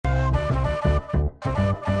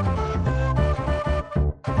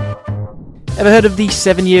Ever heard of the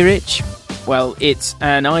 7-year itch? Well, it's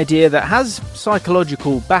an idea that has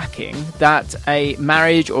psychological backing that a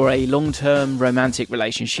marriage or a long-term romantic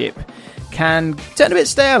relationship can turn a bit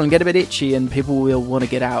stale and get a bit itchy, and people will want to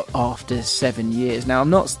get out after 7 years. Now,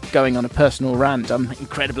 I'm not going on a personal rant. I'm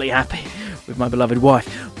incredibly happy with my beloved wife.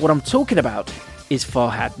 What I'm talking about is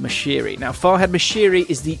Farhad Moshiri. Now, Farhad Moshiri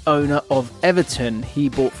is the owner of Everton. He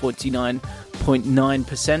bought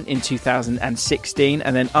 49.9% in 2016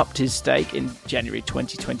 and then upped his stake in January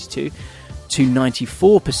 2022 to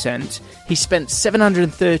 94%. He spent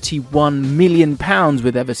 £731 million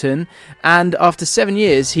with Everton, and after 7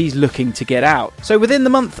 years, he's looking to get out. So within the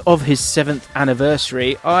month of his 7th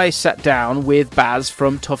anniversary, I sat down with Baz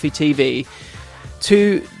from Toffee TV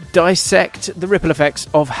to dissect the ripple effects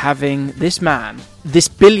of having this man, this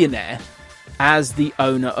billionaire, as the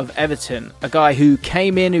owner of Everton. A guy who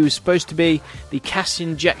came in, who was supposed to be the cash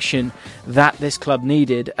injection that this club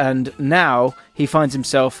needed, and now he finds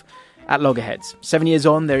himself at loggerheads. 7 years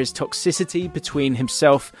on, there is toxicity between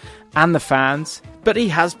himself and the fans, but he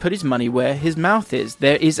has put his money where his mouth is.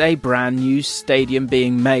 There is a brand new stadium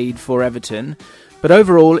being made for Everton, but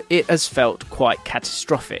overall it has felt quite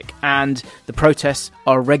catastrophic, and the protests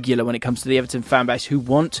are regular when it comes to the Everton fan base who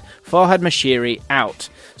want Farhad Moshiri out.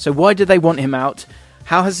 So why do they want him out?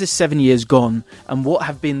 How has this 7 years gone? And what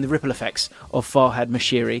have been the ripple effects of Farhad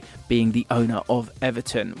Moshiri being the owner of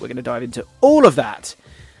Everton? We're going to dive into all of that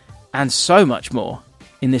and so much more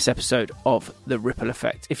in this episode of The Ripple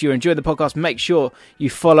Effect. If you're enjoying the podcast, make sure you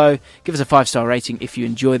follow, give us a 5-star rating if you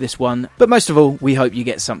enjoy this one. But most of all, we hope you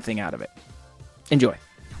get something out of it. Enjoy.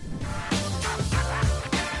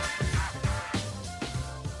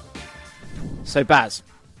 So Baz,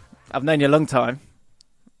 I've known you a long time,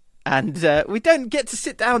 and we don't get to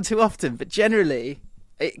sit down too often, but generally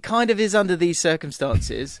it kind of is under these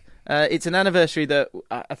circumstances. It's an anniversary that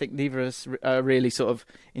I think neither of us are really sort of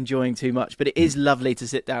enjoying too much, but it is lovely to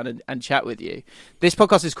sit down and chat with you. This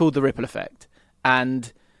podcast is called The Ripple Effect,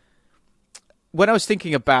 and when I was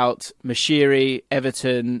thinking about Moshiri,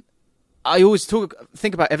 Everton, I always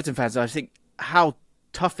think about Everton fans, and I think how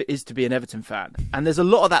tough it is to be an Everton fan. And there's a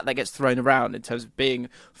lot of that gets thrown around in terms of being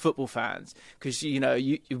football fans. Because,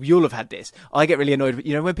 you'll have had this. I get really annoyed.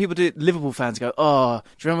 When people do, Liverpool fans go, oh, do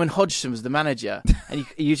you remember when Hodgson was the manager? And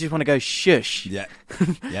you just want to go, shush. Yeah.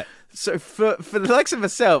 Yeah. So for the likes of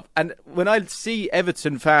myself, and when I see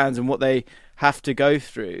Everton fans and what they have to go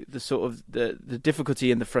through, the sort of the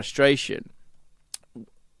difficulty and the frustration.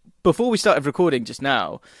 Before we started recording just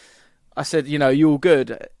now, I said, you all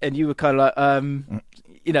good? And you were kind of like, I'm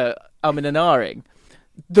in an ahhing.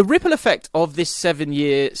 The ripple effect of this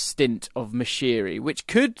 7-year stint of Moshiri, which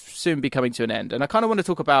could soon be coming to an end. And I kind of want to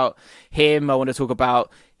talk about him. I want to talk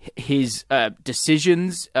about his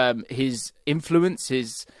decisions, his influence,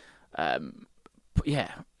 his, and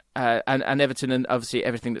Everton, and obviously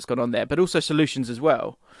everything that's gone on there, but also solutions as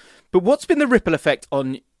well. But what's been the ripple effect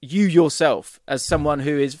on you yourself as someone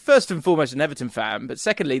who is first and foremost an Everton fan, but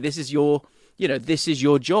secondly, this is your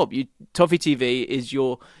job. Toffee TV is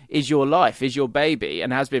your life, is your baby,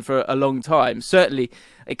 and has been for a long time. Certainly,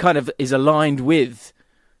 it kind of is aligned with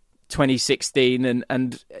 2016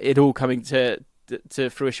 and it all coming to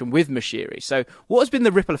fruition with Moshiri. So, what has been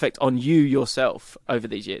the ripple effect on you yourself over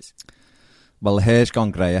these years? Well, the hair's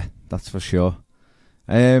gone greyer, that's for sure.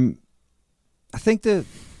 I think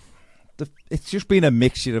it's just been a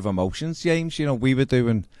mixture of emotions, James. We were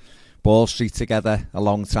doing Ball Street together a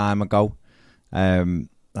long time ago, and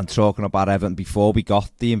talking about Everton before we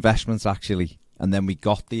got the investments, actually, and then we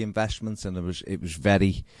got the investments, and it was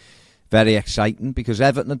very, very exciting because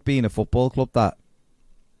Everton had been a football club that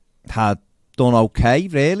had done okay,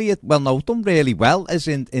 really. Done really well, as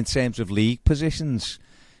in terms of league positions,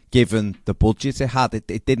 given the budget it had.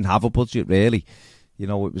 It didn't have a budget, really. It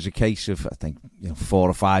was a case of, I think, £4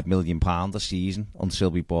 or £5 million a season until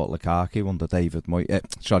we bought Lukaku under David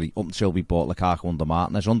Moyes. Until we bought Lukaku under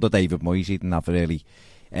Martinez. Under David Moyes, he didn't have really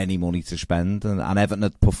any money to spend, and Everton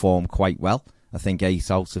had performed quite well. I think 8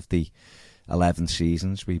 out of the 11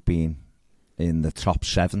 seasons we've been in the top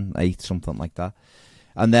 7, 8, something like that.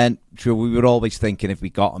 And then we were always thinking if we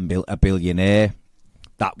got a billionaire,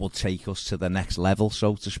 that would take us to the next level,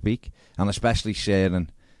 so to speak, and especially sharing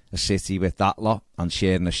a city with that lot, and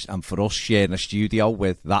sharing a studio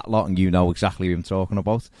with that lot, and you know exactly who I'm talking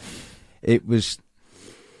about.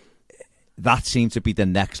 That seemed to be the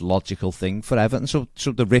next logical thing for Everton. So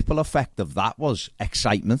the ripple effect of that was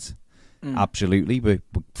excitement. Absolutely, we're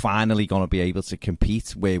finally going to be able to compete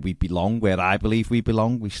where we belong, where I believe we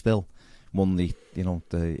belong. We still won the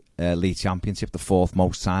League Championship the 4th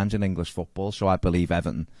most times in English football, so I believe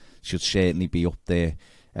Everton should certainly be up there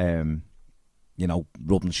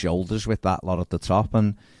rubbing shoulders with that lot at the top.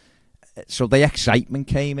 And so the excitement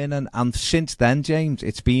came in, and since then, James,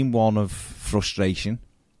 it's been one of frustration.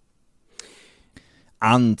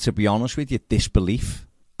 And to be honest with you, disbelief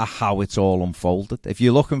at how it's all unfolded. If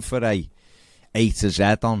you're looking for a to Z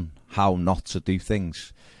on how not to do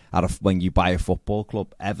things when you buy a football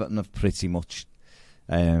club, Everton have pretty much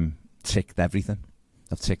ticked everything.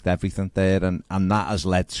 They've ticked everything there, and that has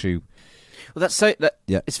led to... Well,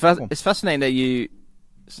 it's fascinating that you...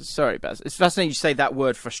 Sorry, Baz. It's fascinating you say that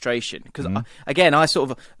word frustration, because again,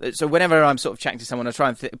 so whenever I'm sort of chatting to someone, I try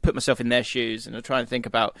and put myself in their shoes, and I try and think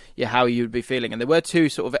about how you would be feeling. And there were two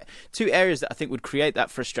areas that I think would create that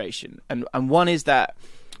frustration, and one is that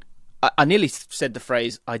I nearly said the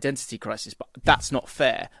phrase identity crisis, but that's not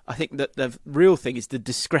fair. I think that the real thing is the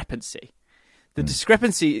discrepancy. The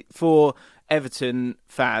discrepancy for Everton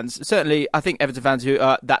fans, certainly I think Everton fans who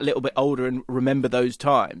are that little bit older and remember those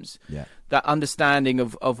times, that understanding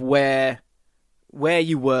of where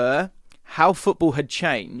you were, how football had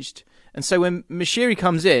changed. And so when Moshiri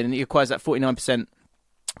comes in and he acquires that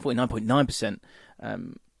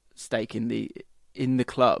 49.9% stake in the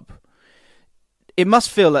club, it must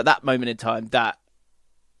feel at that moment in time that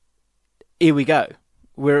here we go,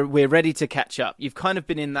 we're ready to catch up. You've kind of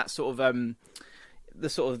been in that sort of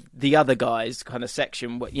the other guys kind of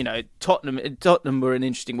section. Tottenham were an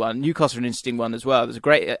interesting one. Newcastle were an interesting one as well. There's a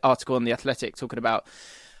great article on The Athletic talking about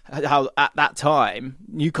how at that time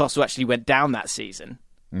Newcastle actually went down that season,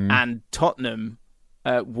 and Tottenham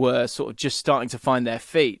were sort of just starting to find their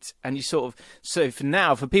feet. And you so for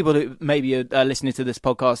now, for people who maybe are listening to this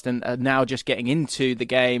podcast and are now just getting into the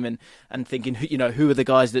game and thinking, who are the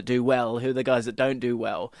guys that do well, who are the guys that don't do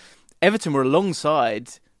well, Everton were alongside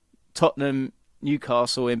Tottenham,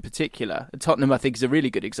 Newcastle in particular. Tottenham, I think, is a really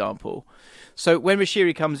good example. So when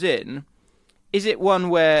Moshiri comes in, is it one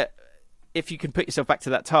where, if you can put yourself back to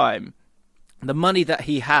that time, the money that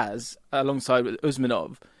he has alongside with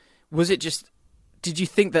Usmanov, did you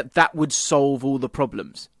think that would solve all the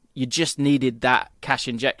problems? You just needed that cash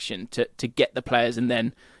injection to get the players, and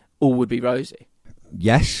then all would be rosy?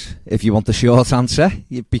 Yes, if you want the short answer,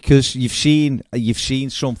 because you've seen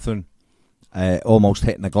something almost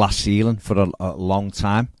hitting a glass ceiling for a long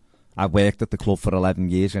time. I worked at the club for 11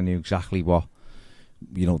 years. I knew exactly what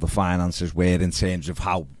the finances were in terms of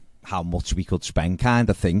how much we could spend,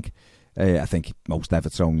 kind of thing. I think most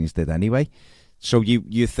Evertonians did anyway. So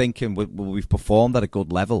you're thinking, well, we've performed at a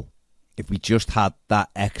good level. If we just had that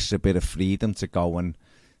extra bit of freedom to go and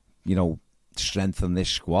strengthen this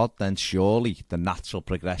squad, then surely the natural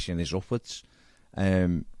progression is upwards.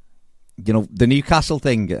 The Newcastle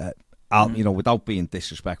thing, without being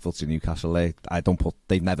disrespectful to Newcastle,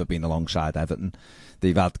 they've never been alongside Everton.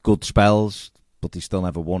 They've had good spells, but they still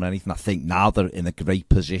never won anything. I think now they're in a great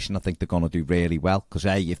position. I think they're going to do really well, because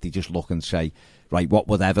if they just look and say, right, what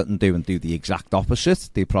would Everton do, and do the exact opposite,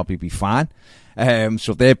 they'd probably be fine.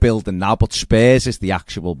 So they're building now, but Spurs is the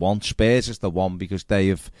actual one. Spurs is the one because they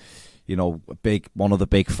have, one of the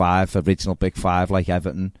big five, original big five like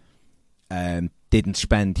Everton, didn't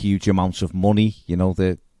spend huge amounts of money.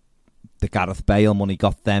 The Gareth Bale money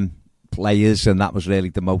got them players, and that was really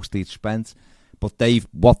the most they'd spent. But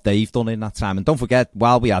what they've done in that time, and don't forget,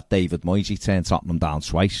 while we had David Moyes, he turned Tottenham down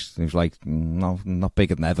twice. He was like, no, not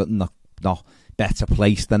bigger than Everton, not better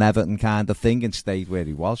placed than Everton, kind of thing, and stayed where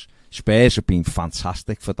he was. Spurs have been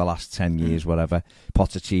fantastic for the last 10 years, whatever.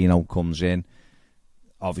 Pochettino comes in.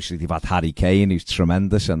 Obviously, they've had Harry Kane, who's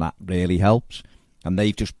tremendous, and that really helps. And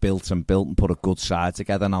they've just built and put a good side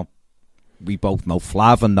together. Now, we both know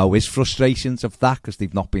Flav and know his frustrations of that, because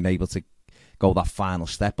they've not been able to go that final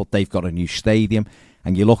step, but they've got a new stadium,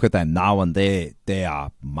 and you look at them now, and they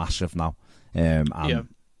are massive now.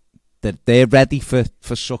 They're ready for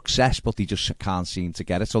success, but they just can't seem to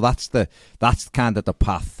get it. So that's kind of the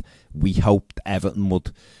path we hoped Everton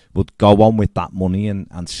would go on with, that money,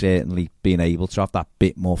 and certainly being able to have that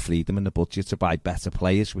bit more freedom in the budget to buy better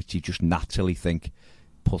players, which you just naturally think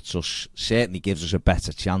certainly gives us a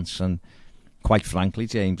better chance. And quite frankly,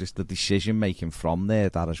 James, it's the decision making from there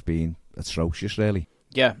that has been atrocious, really.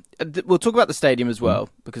 Yeah, we'll talk about the stadium as well,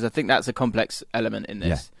 because I think that's a complex element in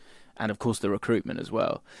this. Yeah. And of course the recruitment as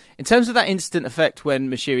well. In terms of that instant effect when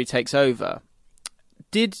Moshiri takes over,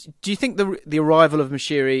 do you think the arrival of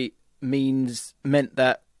Moshiri meant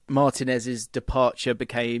that Martinez's departure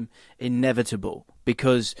became inevitable,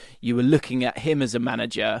 because you were looking at him as a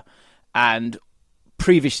manager, and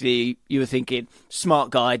previously you were thinking smart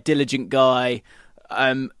guy, diligent guy,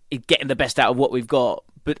 getting the best out of what we've got,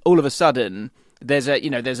 but all of a sudden there's a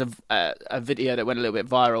video that went a little bit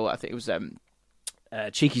viral. I think it was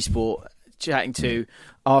Cheeky Sport chatting to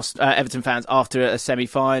Everton fans after a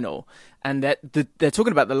semi-final, and they're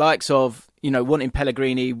talking about the likes of, wanting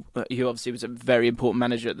Pellegrini, who obviously was a very important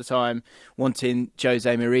manager at the time, wanting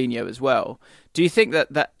Jose Mourinho as well. Do you think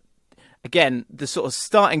that again, the sort of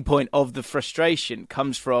starting point of the frustration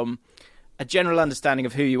comes from a general understanding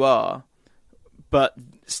of who you are, but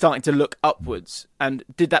starting to look upwards? And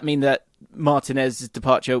did that mean that Martinez's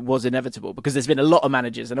departure was inevitable? Because there's been a lot of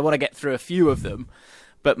managers, and I want to get through a few of them,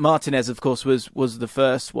 but Martinez, of course, was the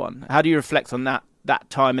first one. How do you reflect on that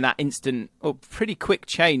time and that instant or pretty quick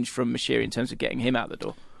change from Moshiri in terms of getting him out the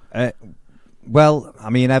door? Well,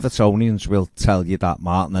 I mean, Evertonians will tell you that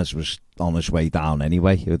Martinez was on his way down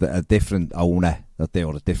anyway. A different owner, or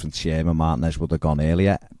a different chairman, Martinez would have gone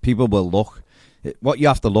earlier. People will look. What you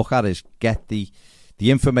have to look at is get the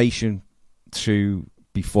information to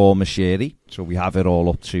before Moshiri. So we have it all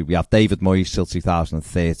up to. We have David Moyes till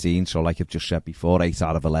 2013. So like I've just said before, 8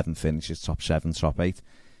 out of 11 finishes, top 7, top 8.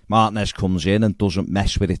 Martinez comes in and doesn't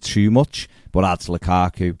mess with it too much, but adds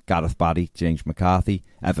Lukaku, Gareth Barry, James McCarthy.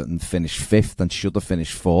 Everton finished 5th and should have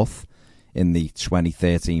finished 4th in the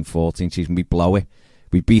 2013-14 season. We blow it.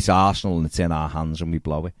 We beat Arsenal and it's in our hands and we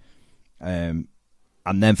blow it. And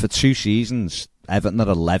then for 2 seasons, Everton are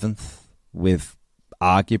 11th with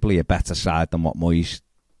arguably a better side than what Moyes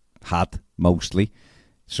had mostly.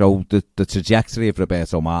 So the trajectory of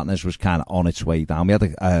Roberto Martinez was kind of on its way down. We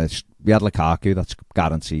had Lukaku, that's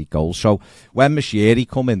guaranteed goals. So when Moshiri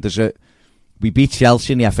come in, we beat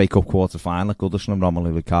Chelsea in the FA Cup quarter-final. Goodison and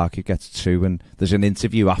Romelu Lukaku gets 2, and there's an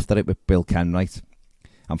interview after it with Bill Kenwright.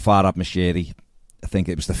 And Farhad Moshiri, I think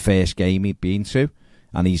it was the first game he'd been to,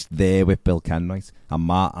 and he's there with Bill Kenwright.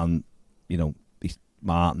 And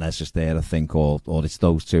Martinez is there, I think, or it's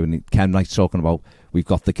those two. And Kenwright's talking about,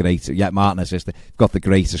 Martinez is got the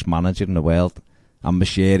greatest manager in the world. And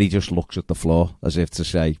Moshiri just looks at the floor as if to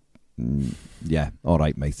say, yeah, all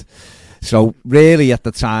right, mate. So really at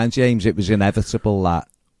the time, James, it was inevitable that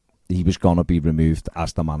he was going to be removed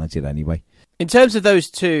as the manager anyway. In terms of those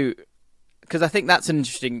two, because I think that's an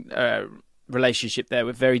interesting relationship there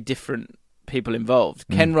with very different people involved.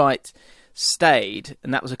 Kenwright stayed,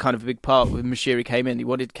 and that was a kind of a big part when Moshiri came in. He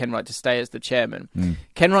wanted Kenwright to stay as the chairman.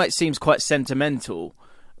 Kenwright seems quite sentimental.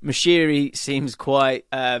 Moshiri seems quite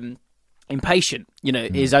impatient.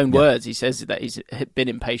 His own words. He says that he's been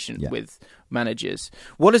impatient with managers.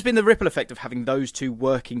 What has been the ripple effect of having those two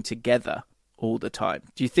working together all the time?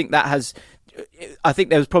 Do you think that has... I think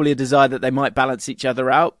there was probably a desire that they might balance each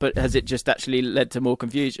other out, but has it just actually led to more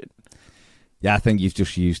confusion? Yeah, I think you've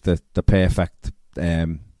just used the perfect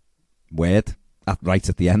word right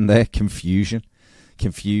at the end there. Confusion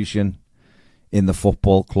in the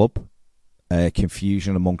football club,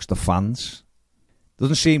 confusion amongst the fans.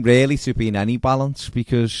 Doesn't seem really to be in any balance,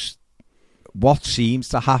 because what seems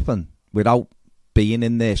to happen without being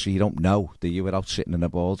in there, so you don't know, do you, without sitting in a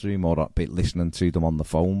boardroom or listening to them on the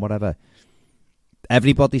phone, whatever,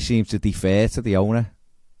 everybody seems to defer to the owner.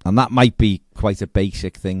 And that might be quite a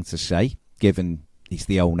basic thing to say, given he's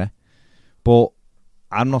the owner. But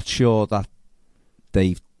I'm not sure that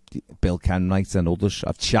Bill Kenwright and others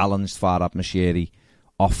have challenged Farhad Moshiri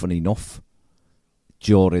often enough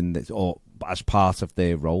or as part of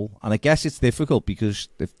their role. And I guess it's difficult, because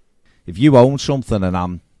if you own something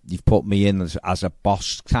and you've put me in as a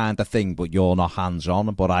boss kind of thing, but you're not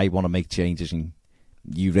hands-on, but I want to make changes and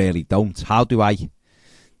you really don't, how do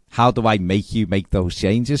I make you make those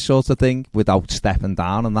changes, sort of thing, without stepping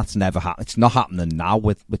down? And that's never happened. It's not happening now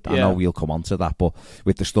with I know we'll come on to that, but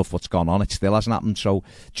with the stuff what's gone on, it still hasn't happened. So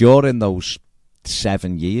during those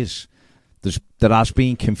 7 years, there has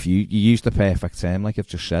been confusion. You used the perfect term, like I've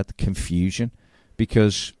just said, confusion.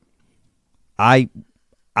 Because I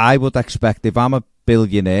would expect, if I'm a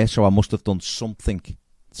billionaire, so I must have done something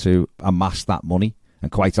to amass that money.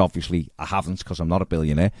 And quite obviously, I haven't, because I'm not a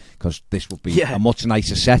billionaire, because this would be a much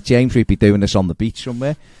nicer set, James. We'd be doing this on the beach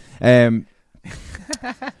somewhere. If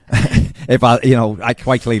I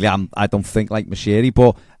quite clearly I don't think like Moshiri,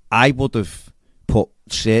 but I would have put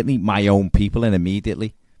certainly my own people in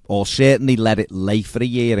immediately, or certainly let it lay for a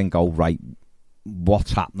year and go, right,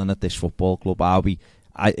 what's happening at this football club?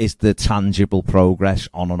 Is the tangible progress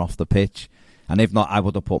on and off the pitch? And if not, I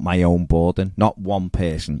would have put my own board in. Not one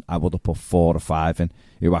person. I would have put 4 or 5 in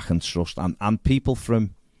who I can trust. And people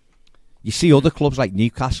from... You see other clubs like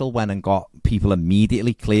Newcastle went and got people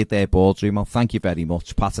immediately, cleared their boardroom out. Thank you very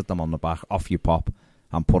much. Patted them on the back. Off you pop.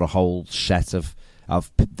 And put a whole set of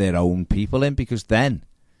their own people in. Because then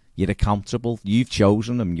you're accountable. You've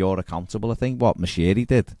chosen them. You're accountable. I think what Moshiri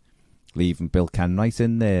did. Leaving Bill Kenwright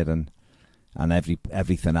in there and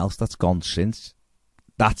everything else that's gone since.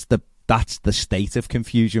 That's that's the state of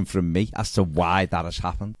confusion from me as to why that has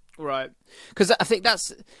happened. Right. Because I think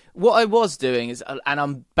that's what I was doing is, and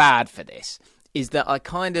I'm bad for this, is that I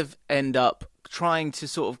kind of end up trying to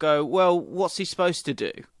sort of go, well, what's he supposed to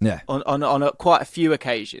do? Yeah. On quite a few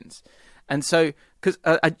occasions. And so, because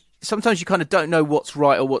sometimes you kind of don't know what's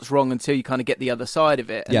right or what's wrong until you kind of get the other side of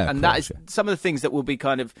it. And that is some of the things that will be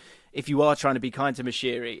kind of, if you are trying to be kind to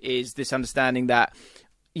Moshiri, is this understanding that,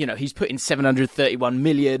 you know, he's put in 731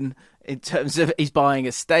 million in terms of he's buying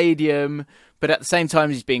a stadium, but at the same time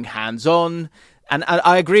he's being hands-on. And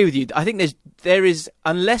I agree with you. I think there is,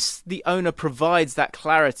 unless the owner provides that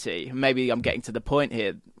clarity, maybe I'm getting to the point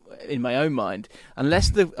here in my own mind, unless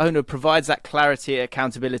the owner provides that clarity,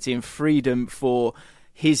 accountability and freedom for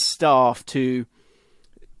his staff to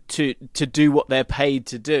do what they're paid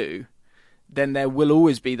to do, then there will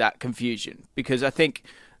always be that confusion. Because I think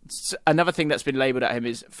another thing that's been labelled at him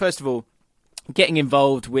is, first of all, getting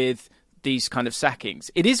involved with these kind of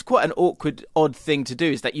sackings. It is quite an awkward, odd thing to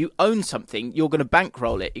do, is that you own something, you're going to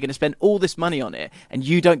bankroll it, you're going to spend all this money on it, and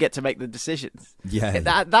you don't get to make the decisions. Yeah,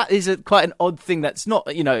 that is quite an odd thing. That's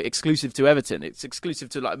not, you know, exclusive to Everton. It's exclusive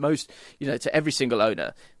to like most, you know, to every single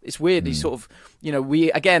owner. It's weird. These sort of, you know,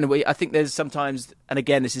 I think there's sometimes, and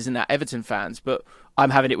again, this isn't at Everton fans, but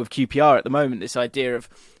I'm having it with QPR at the moment. This idea of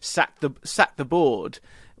sack the board.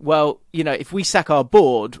 Well, you know, if we sack our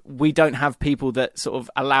board, we don't have people that sort of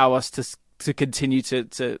allow us to continue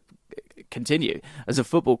to continue as a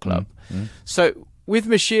football club. So with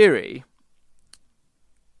Moshiri,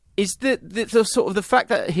 is the sort of the fact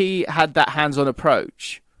that he had that hands-on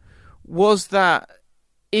approach, is that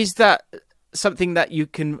something that you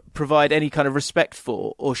can provide any kind of respect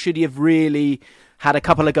for, or should he have really had a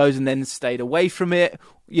couple of goes and then stayed away from it?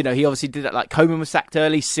 You know, he obviously did that. Like Coman was sacked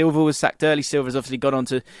early, Silva was sacked early. Silva's obviously gone on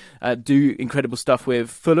to do incredible stuff with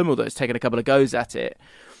Fulham, although it's taken a couple of goes at it.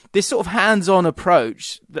 This sort of hands-on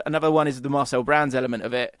approach. Another one is the Marcel Brands element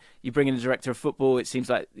of it. You bring in the director of football. It seems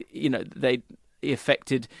like, you know, he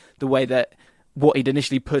affected the way that what he'd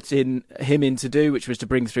initially put him in to do, which was to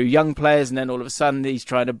bring through young players, and then all of a sudden he's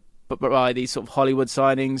trying to buy these sort of Hollywood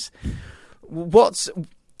signings.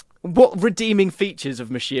 What redeeming features of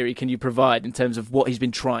Moshiri can you provide in terms of what he's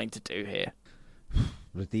been trying to do here?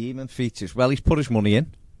 Redeeming features. Well, he's put his money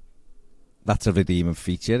in. That's a redeeming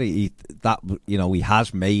feature. He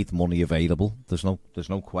has made money available. There's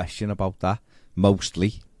no question about that.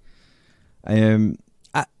 Mostly. You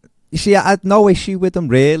see, I had no issue with him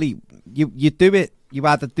really. You do it. You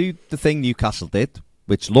either do the thing Newcastle did,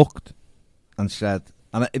 which looked and said,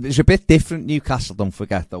 and it was a bit different. Newcastle, don't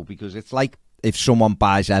forget though, because it's like, if someone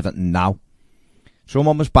buys Everton now,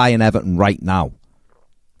 someone was buying Everton right now,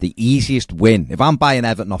 the easiest win, if I'm buying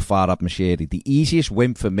Everton off Farhad Moshiri, the easiest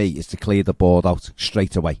win for me is to clear the board out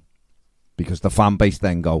straight away. Because the fan base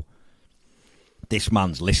then go, this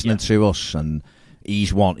man's listening to us and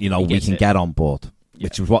he's one, you know, we can get on board.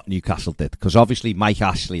 Which was what Newcastle did. Because obviously Mike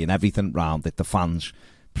Ashley and everything round it, the fans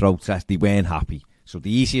protest, they weren't happy. So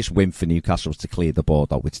the easiest win for Newcastle was to clear the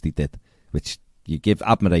board out, which they did. Which you give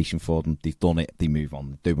admiration for them. They've done it. They move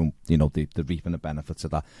on. They're doing, you know, they're reaping the benefits of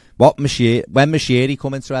that. When Moshiri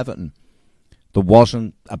come into Everton, there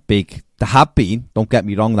wasn't a big. There had been. Don't get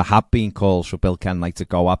me wrong. There had been calls for Bill Kenwright to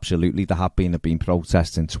go. Absolutely, there had been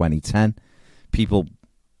protests in 2010. People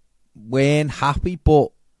weren't happy, but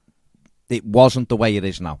it wasn't the way it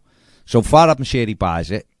is now. So Farhad Moshiri buys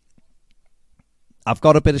it. I've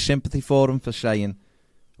got a bit of sympathy for him for saying,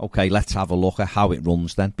 okay, let's have a look at how it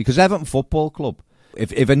runs then. Because Everton Football Club,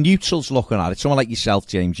 if a neutral's looking at it, someone like yourself,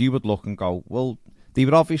 James, you would look and go, well, they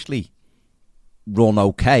were obviously run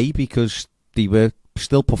okay because they were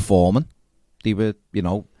still performing. They were, you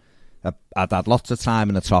know, I'd had lots of time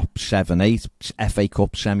in the top 7, 8, FA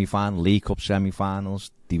Cup semi-final, League Cup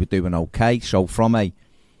semi-finals. They were doing okay. So from a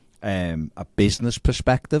business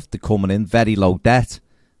perspective, they're coming in very low debt.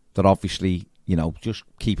 They're obviously, you know, just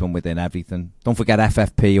keeping within everything. Don't forget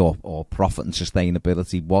FFP or profit and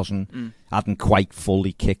sustainability hadn't quite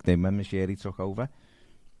fully kicked in when Moshiri took over.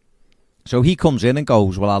 So he comes in and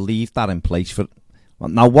goes, well, I'll leave that in place for.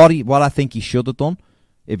 Now, what I think he should have done,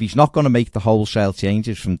 if he's not going to make the wholesale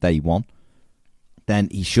changes from day one, then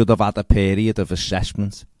he should have had a period of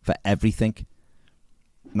assessment for everything.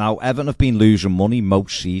 Now, Everton have been losing money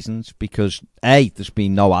most seasons because, A, there's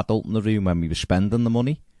been no adult in the room when we were spending the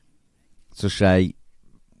money to say,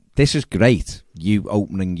 this is great, you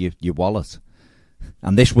opening your wallet.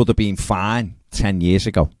 And this would have been fine 10 years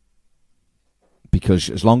ago. Because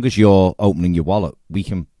as long as you're opening your wallet, we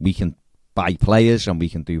can buy players and we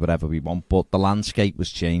can do whatever we want. But the landscape was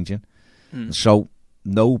changing. So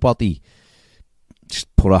nobody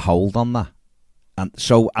just put a hold on that. And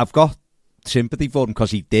so I've got sympathy for him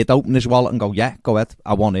because he did open his wallet and go, yeah, go ahead,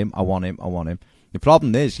 I want him. The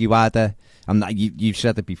problem is you either, and you've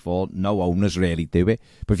said it before, no owners really do it,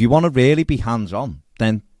 but if you want to really be hands-on,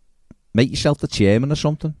 then make yourself the chairman or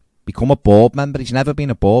something. Become a board member. He's never been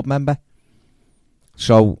a board member.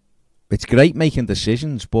 So it's great making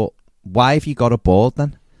decisions, but why have you got a board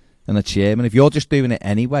then and a chairman if you're just doing it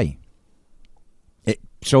anyway?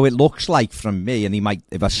 So it looks like from me, and he might,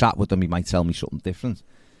 if I sat with him, he might tell me something different.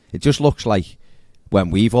 It just looks like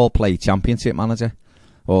when we've all played Championship Manager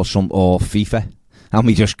or FIFA, and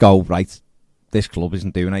we just go, right, this club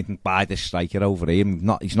isn't doing anything, buy this striker over here.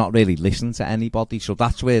 He's not really listening to anybody. So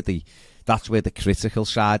that's where the critical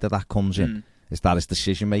side of that comes in, is that his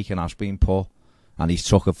decision making has been poor, and he's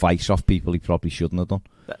took advice off people he probably shouldn't have done.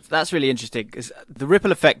 That's really interesting, because the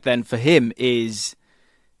ripple effect then for him is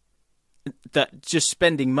that just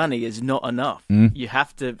spending money is not enough. You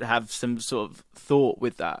have to have some sort of thought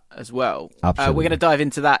with that as well. Absolutely. We're going to dive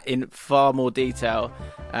into that in far more detail,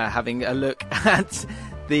 having a look at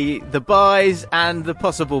the buys and the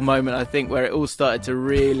possible moment, I think, where it all started to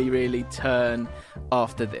really, really turn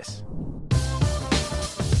after this.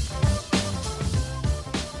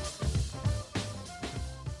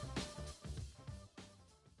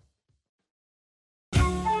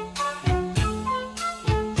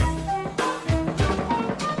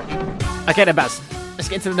 Okay then, Baz, let's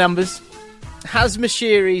get into the numbers. Has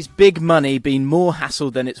Moshiri's big money been more hassle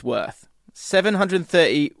than it's worth?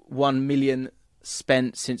 731 million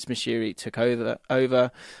spent since Moshiri took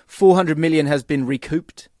over. 400 million has been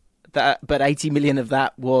recouped, but 80 million of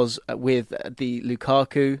that was with the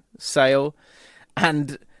Lukaku sale.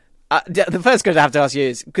 And the first question I have to ask you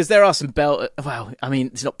is, because there are some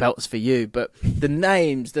it's not belters for you, but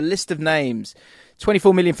the list of names.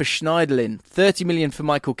 24 million for Schneiderlin, 30 million for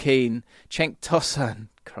Michael Keane, Cenk Tosun,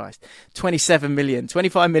 27 million,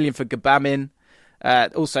 25 million for Gabamin.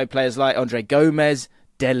 Also players like Andre Gomez,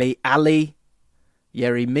 Dele Alli,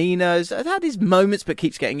 Yerry Mina has had his moments but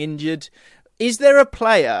keeps getting injured. Is there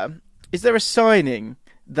a signing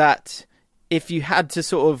that if you had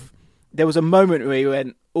to there was a moment where you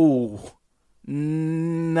went, oh,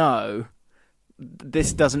 no,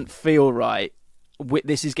 this doesn't feel right.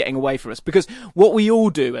 This is getting away from us? Because what we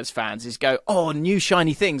all do as fans is go, oh, new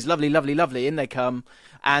shiny things, lovely, lovely, lovely, in they come,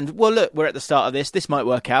 and well, look, we're at the start of this might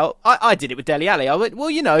work out. I did it with Dele Alli. I went,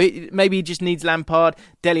 well, maybe he just needs Lampard.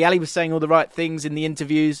 Dele Alli was saying all the right things in the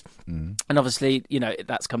interviews, and obviously,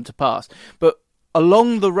 that's come to pass. But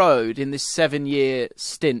along the road in this 7-year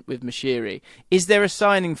stint with Moshiri, is there a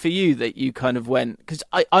signing for you that you kind of went, because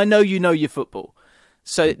I know you know your football,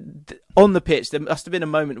 so on the pitch, there must have been a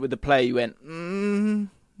moment with the player you went,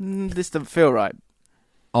 this doesn't feel right.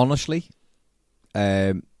 Honestly,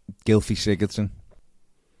 Gylfi Sigurdsson,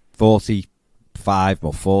 45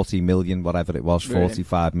 or 40 million, whatever it was, really?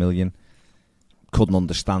 45 million. Couldn't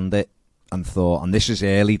understand it and thought, and this is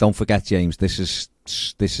early, don't forget, James, this is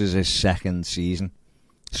his second season.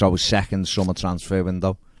 So his second summer transfer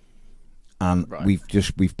window. And right.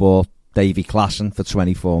 we've bought Davy Klaassen for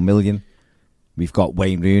 24 million. We've got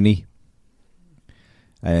Wayne Rooney,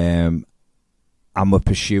 and we're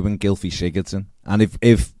pursuing Gylfi Sigurdsson. And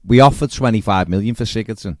if we offered 25 million for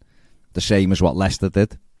Sigurdsson, the same as what Leicester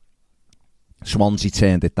did, Swansea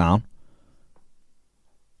turned it down.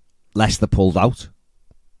 Leicester pulled out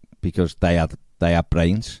because they had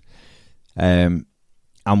brains, and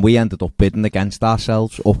we ended up bidding against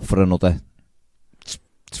ourselves up for another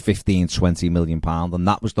 15-20 million pound. And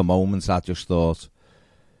that was the moment I just thought,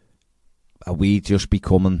 are we just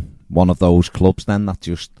becoming one of those clubs then that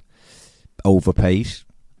just overpays?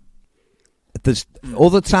 There's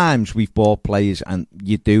other times we've bought players and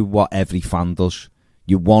you do what every fan does.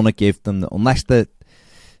 You want to give them,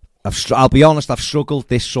 I'll be honest, I've struggled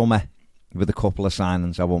this summer with a couple of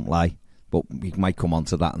signings, I won't lie, but we might come on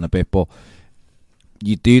to that in a bit. But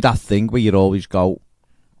you do that thing where you always go,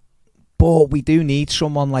 but we do need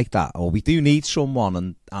someone like that, or we do need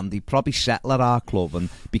someone, and they probably settle at our club, and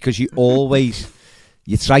because you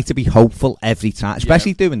try to be hopeful every time,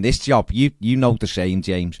 especially doing this job. You know the saying,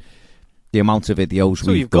 James, the amount of videos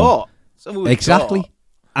we've done. Exactly.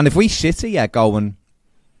 And if we sit here going,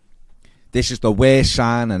 this is the worst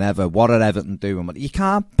signing ever, what are Everton doing? You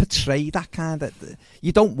can't portray that kind of...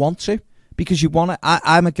 You don't want to, because you want to...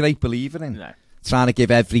 I'm a great believer in trying to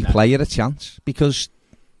give every player a chance, because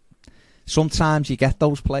sometimes you get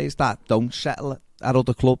those players that don't settle at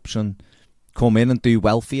other clubs and come in and do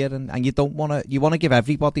well for you, and you don't want to. You want to give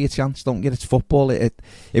everybody a chance, don't you? It's football.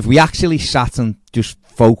 If we actually sat and just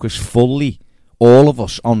focused fully, all of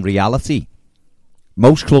us, on reality,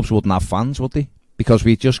 most clubs wouldn't have fans, would they? Because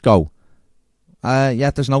we just go,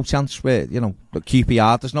 Yeah, there's no chance with,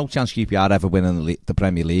 QPR. There's no chance QPR ever winning the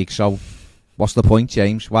Premier League. So, what's the point,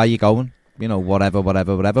 James? Why are you going? Whatever.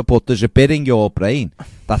 But there's a bit in your brain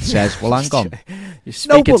that says, well, hang on. You're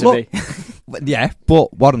speaking to me. Yeah,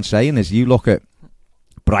 but what I'm saying is, you look at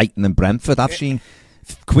Brighton and Brentford. I've seen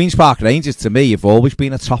Queen's Park Rangers. To me, have always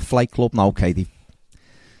been a top flight club. Now, okay,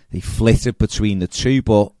 they flitted between the two,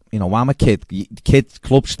 but I'm a kid. Kid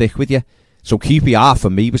clubs stick with you. So QPR for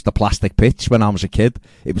me was the plastic pitch when I was a kid.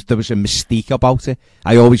 There was a mystique about it.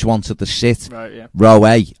 I always wanted to sit row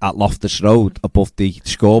A at Loftus Road above the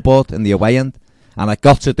scoreboard in the away end, and I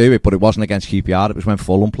got to do it, but it wasn't against QPR. It was when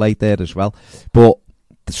Fulham played there as well. But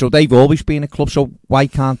so they've always been a club. So why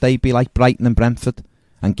can't they be like Brighton and Brentford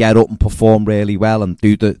and get up and perform really well and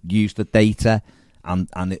use the data and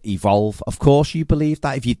evolve? Of course, you believe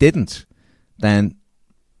that. If you didn't, then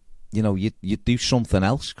you do something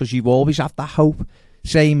else, because you always have that hope.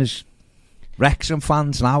 Same as Wrexham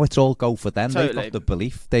fans now, it's all go for them. Totally. They've got the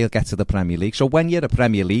belief they'll get to the Premier League. So when you're a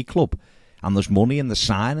Premier League club and there's money in the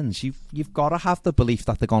signings, you've got to have the belief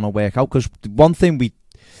that they're going to work out. Because one thing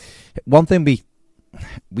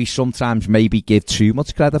we sometimes maybe give too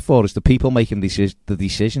much credit for is the people making the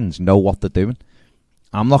decisions know what they're doing.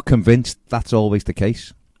 I'm not convinced that's always the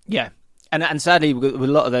case. Yeah. And sadly, with a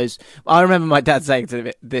lot of those, I remember my dad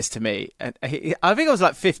saying this to me. And I think I was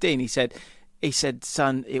like 15. He said,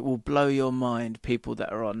 "Son, it will blow your mind. People that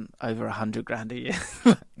are on over $100,000 a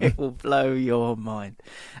year, it will blow your mind."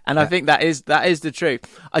 And I think that is the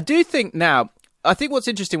truth. I do think now. I think what's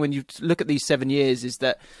interesting when you look at these 7 years is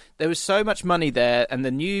that there was so much money there, and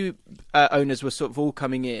the new owners were sort of all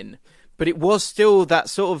coming in. But it was still that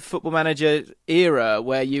sort of Football Manager era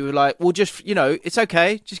where you were like, well, just, it's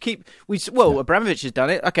okay. Just keep... Abramovich has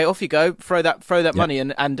done it. Okay, off you go. Throw that money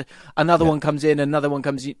and another one comes in, another one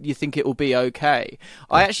comes in. You think it will be okay.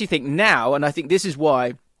 I actually think now, and I think this is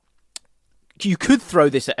why you could throw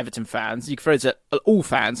this at Everton fans. You could throw it at all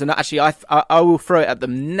fans. And actually, I will throw it at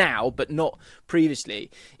them now, but not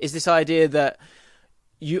previously, is this idea that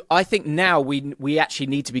I think now we actually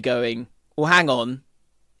need to be going, well, hang on.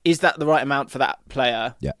 Is that the right amount for that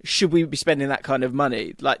player? Yeah. Should we be spending that kind of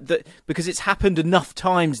money? Because it's happened enough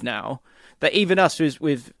times now that even us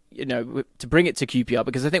with to bring it to QPR,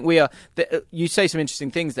 because I think we are. You say some interesting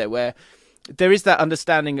things there where there is that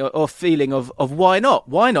understanding or feeling of why not?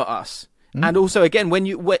 Why not us? And also, again, when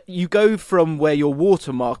you go from where your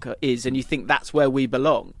watermark is and you think that's where we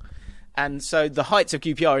belong. And so the heights of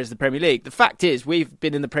QPR is the Premier League. The fact is, we've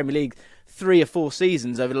been in the Premier League 3 or 4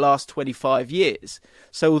 seasons over the last 25 years.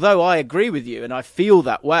 So although I agree with you and I feel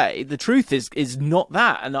that way, the truth is not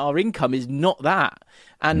that, and our income is not that.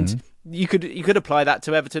 And you could apply that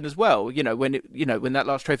to Everton as well. When that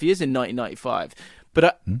last trophy is in 1995.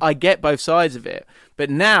 But I get both sides of it. But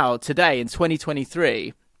now, today, in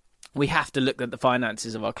 2023. We have to look at the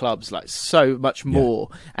finances of our clubs like so much more,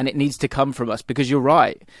 and it needs to come from us, because you're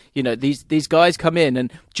right. These guys come in, and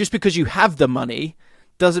just because you have the money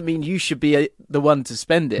doesn't mean you should be the one to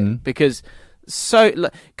spend it. Because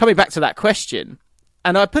coming back to that question,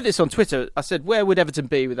 and I put this on Twitter, I said, where would Everton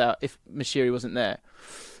be if Moshiri wasn't there?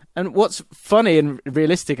 And what's funny and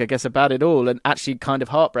realistic, I guess, about it all, and actually kind of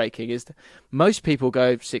heartbreaking, is that most people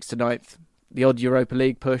go 6th to 9th, the odd Europa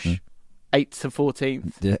League push, 8th to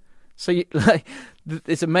 14th. Yeah. So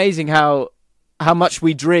it's amazing how much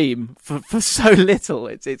we dream for so little.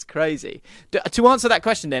 It's crazy. To answer that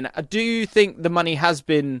question then, do you think the money has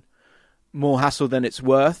been more hassle than it's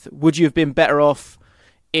worth? Would you have been better off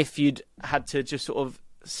if you'd had to just sort of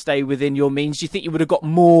stay within your means? Do you think you would have got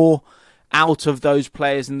more out of those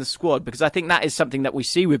players in the squad? Because I think that is something that we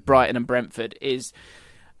see with Brighton and Brentford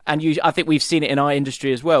I think we've seen it in our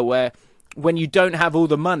industry as well, where when you don't have all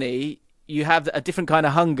the money, you have a different kind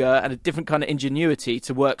of hunger and a different kind of ingenuity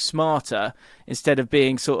to work smarter instead of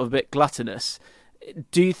being sort of a bit gluttonous.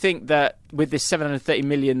 Do you think that with this 730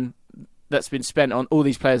 million that's been spent on all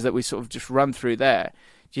these players that we sort of just run through there,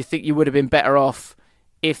 do you think you would have been better off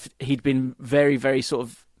if he'd been very, very sort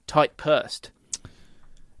of tight-pursed?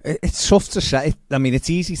 It's tough to say. I mean, it's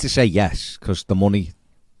easy to say yes, because the money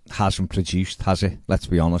hasn't produced, has it? Let's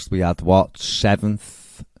be honest. We had,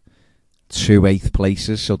 7th to 8th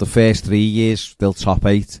places. So the first 3 years, still top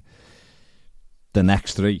 8. The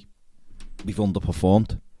next 3, we've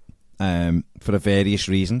underperformed for various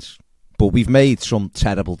reasons. But we've made some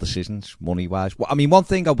terrible decisions, money-wise. I mean, one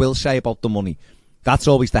thing I will say about the money, that's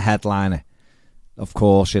always the headliner. Of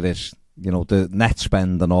course it is. The net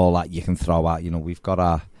spend and all that you can throw out. We've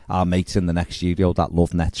got our mates in the next studio that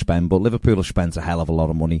love net spend. But Liverpool have spent a hell of a lot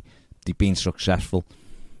of money. They've been successful.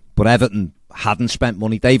 But Everton hadn't spent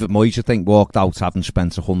money. David Moyes, I think, walked out having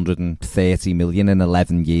spent 130 million in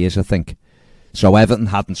 11 years, I think. So Everton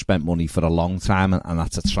hadn't spent money for a long time and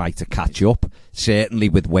had to try to catch up, certainly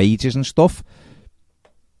with wages and stuff.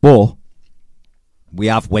 But we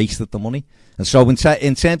have wasted the money. And so in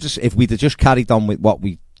terms of if we'd have just carried on with what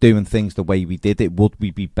we doing things the way we did it, would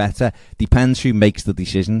we be better? Depends who makes the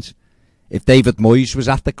decisions. If David Moyes was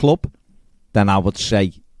at the club, then I would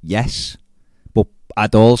say yes. But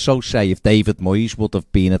I'd also say if David Moyes would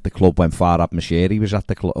have been at the club when Farhad Moshiri was at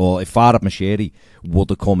the club, or if Farhad Moshiri would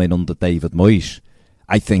have come in under David Moyes,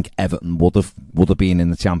 I think Everton would have been in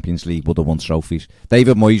the Champions League, would have won trophies.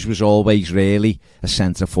 David Moyes was always really a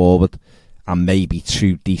centre forward and maybe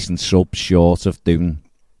 2 decent subs short of doing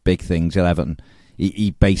big things at Everton.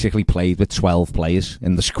 He basically played with 12 players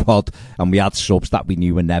in the squad, and we had subs that we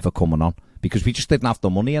knew were never coming on because we just didn't have the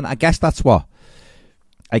money. And I guess that's what,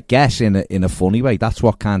 in a funny way, that's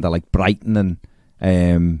what kind of like Brighton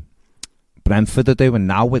and Brentford are doing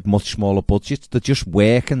now with much smaller budgets. They're just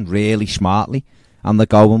working really smartly, and they're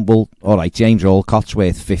going, well, all right, James Olcott's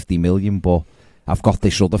worth 50 million, but I've got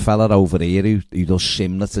this other fella over here who does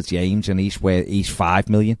similar to James, and he's 5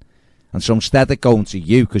 million. And so instead of going to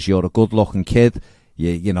you because you're a good-looking kid,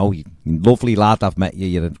 you know, lovely lad, I've met you,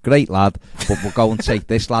 you're a great lad, but we'll go and take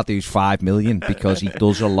this lad who's 5 million because he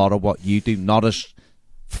does a lot of what you do, not as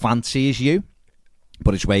fancy as you,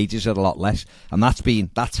 but his wages are a lot less. And that's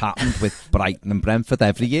happened with Brighton and Brentford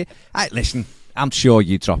every year. Listen, I'm sure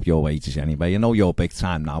you drop your wages anyway. You know you're big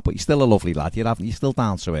time now, but you're still a lovely lad. You're still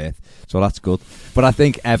down to earth, so that's good. But I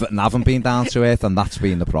think Everton haven't been down to earth, and that's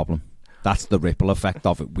been the problem. That's the ripple effect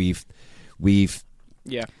of it. We've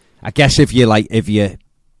yeah. I guess if you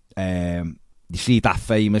see that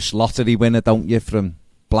famous lottery winner, don't you, from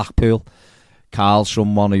Blackpool, Carl,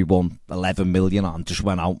 someone who won 11 million and just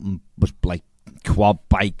went out and was like quad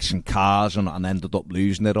bikes and cars and ended up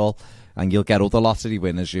losing it all. And you'll get other lottery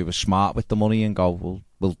winners who are smart with the money and go, well,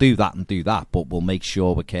 we'll do that and do that, but we'll make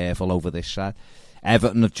sure we're careful over this side.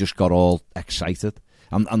 Everton have just got all excited.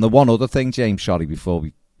 And the one other thing, James, sorry, before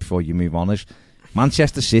you move on, is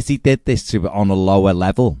Manchester City did this on a lower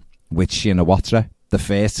level, which, you know what, the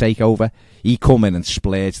first takeover, he come in and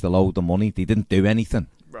splurged a load of money. They didn't do anything.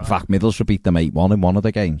 Right. In fact, Middlesbrough beat them 8-1 in one of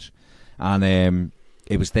the games. And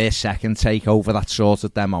it was their second takeover that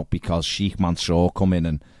sorted them out because Sheikh Mansour come in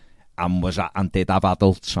and did have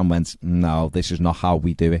adults and went, no, this is not how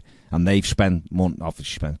we do it. And they've obviously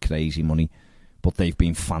spent crazy money, but they've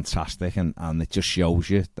been fantastic, and it just shows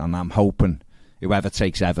you. And I'm hoping whoever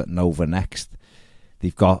takes Everton over next,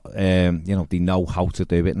 they've got, they know how to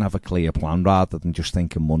do it and have a clear plan rather than just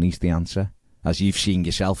thinking money's the answer. As you've seen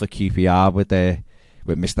yourself at QPR with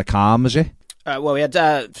Mr. Calm, is it? Well, we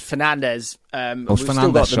had Fernandez. We've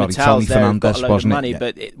still got the Matals there. We've got a load of money,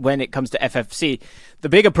 but when it comes to FFC, the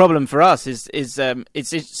bigger problem for us is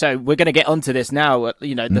so we're going to get onto this now.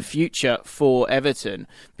 The future for Everton,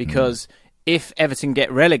 because if Everton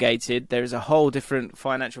get relegated, there is a whole different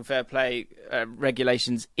financial fair play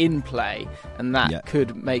regulations in play, and that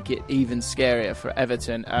could make it even scarier for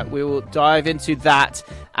Everton. We will dive into that,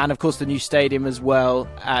 and of course the new stadium as well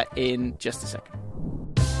in just a second.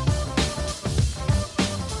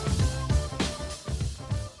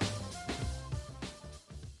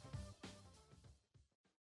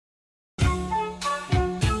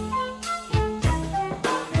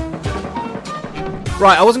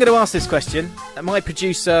 Right, I wasn't going to ask this question. My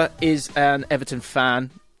producer is an Everton fan,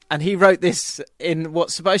 and he wrote this in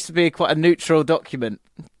what's supposed to be quite a neutral document.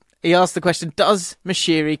 He asked the question, does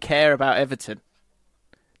Moshiri care about Everton?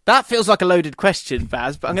 That feels like a loaded question,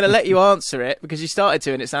 Baz, but I'm going to let you answer it because you started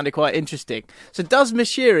to and it sounded quite interesting. So does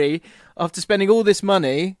Moshiri, after spending all this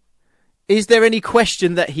money, is there any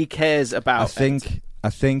question that he cares about Everton? I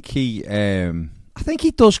think he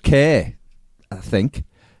does care, I think.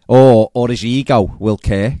 Or his ego will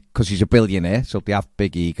care, because he's a billionaire, so they have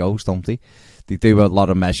big egos, don't they? They do a lot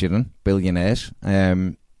of measuring, billionaires.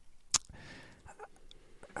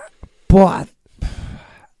 But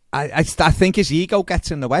I think his ego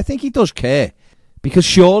gets in the way. I think he does care, because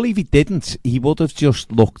surely if he didn't, he would have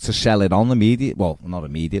just looked to sell it on immediately. Well, not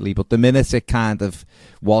immediately, but the minute it kind of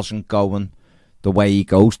wasn't going the way he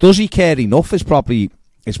goes. Does he care enough is probably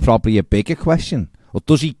a bigger question. Or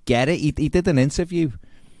does he get it? He did an interview,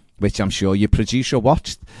 which I'm sure your producer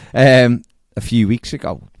watched a few weeks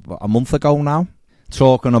ago, a month ago now,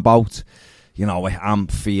 talking about, I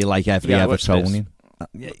feel like every Evertonian.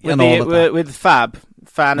 With FAB,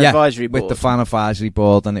 Fan Advisory Board. With the Fan Advisory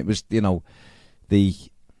Board, and it was,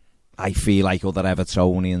 I feel like other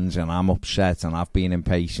Evertonians, and I'm upset, and I've been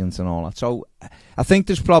impatient and all that. So I think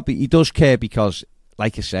he does care because,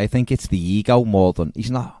 like I say, I think it's the ego more than he's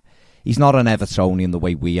not an Evertonian the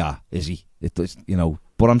way we are, is he? It does,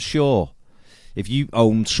 but I'm sure if you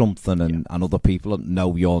own something and other people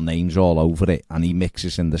know your name's all over it, and he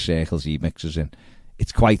mixes in the circles he mixes in,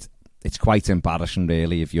 it's quite embarrassing,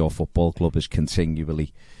 really, if your football club is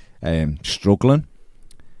continually struggling,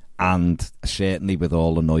 and certainly with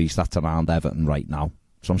all the noise that's around Everton right now.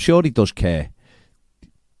 So I'm sure he does care,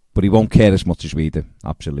 but he won't care as much as we do.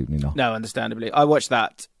 Absolutely not. No, understandably. I watched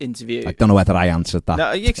that interview. I don't know whether I answered that.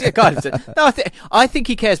 No, you kind of. No, I think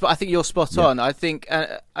he cares, but I think you're spot on. I think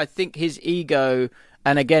his ego,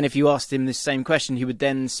 and again, if you asked him this same question, he would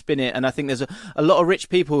then spin it. And I think there's a lot of rich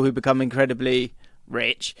people who become incredibly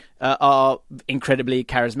rich are incredibly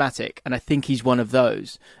charismatic, and I think he's one of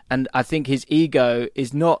those. And I think his ego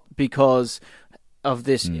is not because of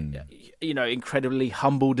this, incredibly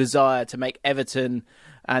humble desire to make Everton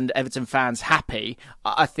and Everton fans happy.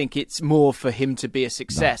 I think it's more for him to be a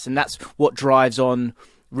success, and that's what drives on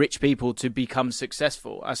rich people to become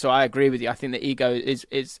successful. So I agree with you. I think the ego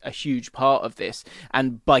is a huge part of this,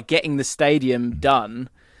 and by getting the stadium done,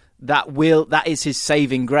 that is his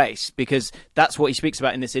saving grace, because that's what he speaks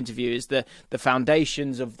about in this interview, is the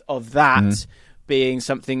foundations of that being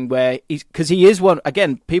something where because he is one.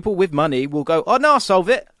 Again, people with money will go, oh no, I'll solve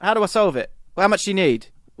it. How do I solve it? Well, how much do you need?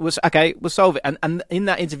 Okay, we'll solve it. And in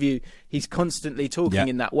that interview, he's constantly talking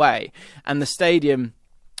in that way. And the stadium,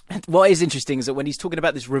 what is interesting is that when he's talking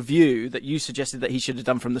about this review that you suggested that he should have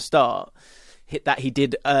done from the start, that he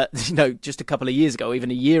did, just a couple of years ago,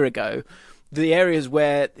 even a year ago, the areas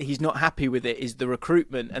where he's not happy with it is the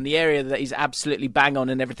recruitment, and the area that he's absolutely bang on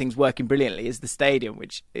and everything's working brilliantly is the stadium,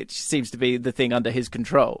 which it seems to be the thing under his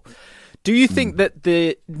control. Do you think that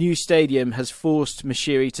the new stadium has forced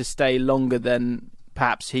Moshiri to stay longer than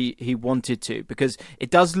perhaps he wanted to? Because it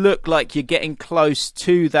does look like you're getting close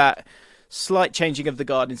to that slight changing of the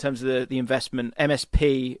guard in terms of the investment.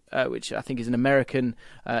 MSP, which I think is an American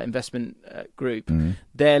investment group,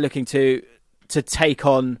 they're looking to take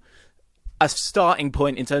on a starting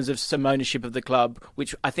point in terms of some ownership of the club,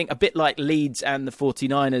 which I think a bit like Leeds and the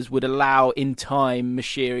 49ers would allow in time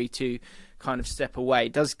Moshiri to kind of step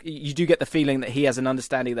away. You do get the feeling that he has an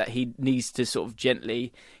understanding that he needs to sort of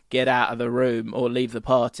gently get out of the room or leave the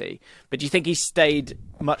party. But do you think he stayed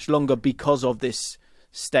much longer because of this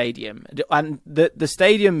stadium? And the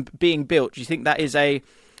stadium being built, do you think that is the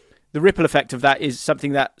ripple effect of that is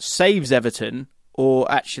something that saves Everton,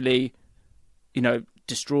 or actually,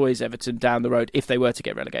 destroys Everton down the road if they were to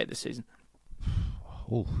get relegated this season?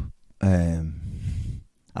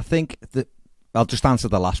 I think that I'll just answer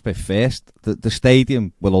the last bit first. The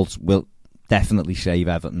stadium will definitely save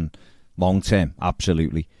Everton long term.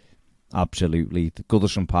 Absolutely. The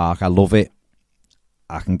Goodison Park, I love it.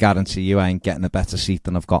 I can guarantee you I ain't getting a better seat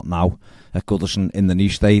than I've got now at Goodison in the new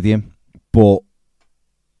stadium. But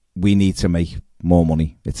we need to make more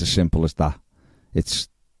money. It's as simple as that. It's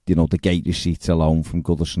the gate receipts alone from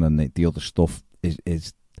Goodison and the other stuff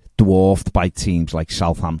is dwarfed by teams like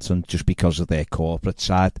Southampton just because of their corporate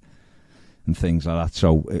side and things like that.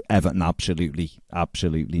 So Everton absolutely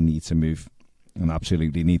need to move and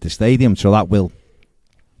absolutely need the stadium. So that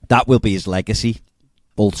will be his legacy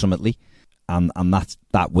ultimately, and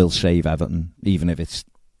that will save Everton, even if it's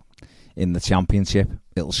in the Championship.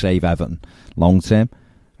 It'll save Everton long term.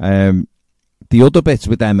 The other bits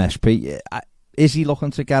with MSP. Is he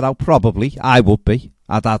looking to get out? Probably. I would be.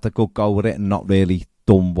 I'd had a good go with it and not really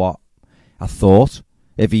done what I thought.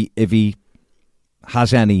 If he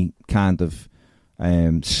has any kind of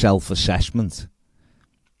self-assessment,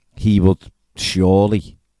 he would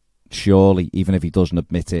surely, even if he doesn't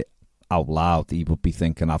admit it out loud, he would be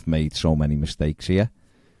thinking, I've made so many mistakes here.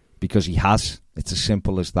 Because he has. It's as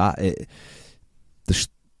simple as that. The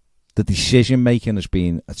decision-making has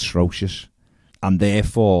been atrocious. And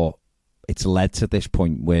therefore, it's led to this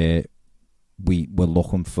point where we're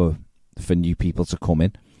looking for new people to come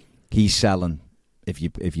in. He's selling, if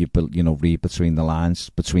you read between the lines,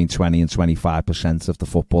 between 20 and 25% of the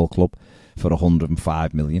football club for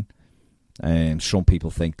 105 million. Some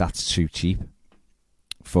people think that's too cheap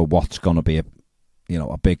for what's going to be a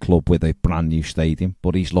big club with a brand new stadium.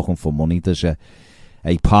 But he's looking for money. There's a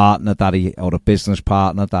partner or a business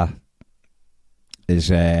partner that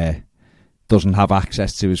is doesn't have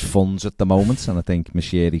access to his funds at the moment, and I think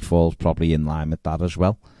Moshiri falls probably in line with that as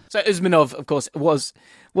well. So Usmanov, of course, was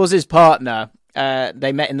his partner.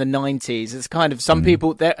 They met in the 90s. It's kind of some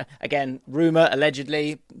people there. Again, rumor,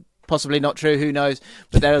 allegedly, possibly not true. Who knows?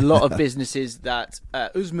 But there are a lot of businesses that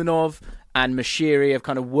Usmanov and Moshiri have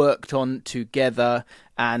kind of worked on together,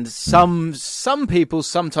 And some people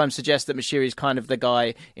sometimes suggest that Moshiri is kind of the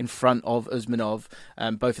guy in front of Usmanov.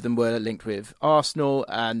 Both of them were linked with Arsenal,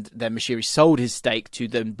 and then Moshiri sold his stake to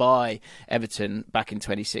them buy Everton back in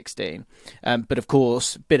 2016. But of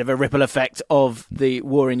course, a bit of a ripple effect of the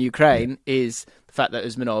war in Ukraine is the fact that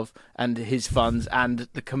Usmanov and his funds and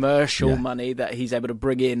the commercial money that he's able to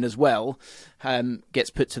bring in as well gets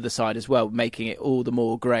put to the side as well, making it all the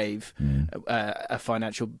more grave a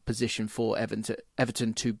financial position for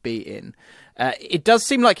Everton to be in. It does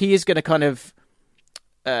seem like he is going to kind of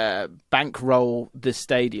bankroll the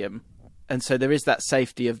stadium, and so there is that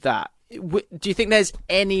safety of that. Do you think there's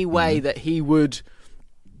any way that he would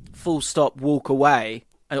full stop walk away,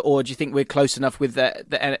 or do you think we're close enough with the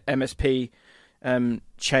MSP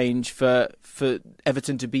change for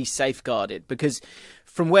Everton to be safeguarded? Because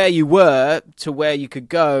from where you were to where you could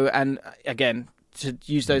go, and again, to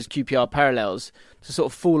use those QPR parallels, to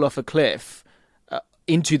sort of fall off a cliff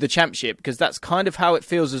into the Championship, because that's kind of how it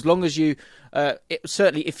feels as long as you,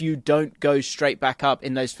 certainly if you don't go straight back up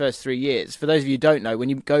in those first 3 years. For those of you who don't know, when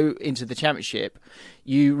you go into the Championship,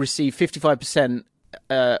 you receive 55%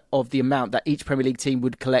 of the amount that each Premier League team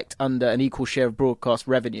would collect under an equal share of broadcast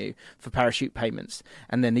revenue for parachute payments.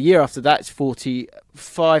 And then the year after that, it's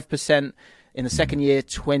 45%. In the second year,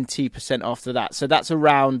 20% after that. So that's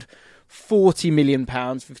around £40 million,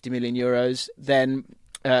 50 million euros, then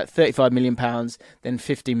 £35 million, then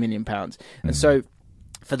 £50 million. And so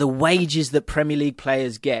for the wages that Premier League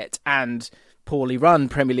players get and poorly run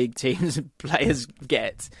Premier League teams players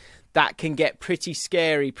get, that can get pretty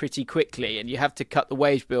scary pretty quickly, and you have to cut the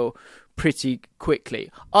wage bill pretty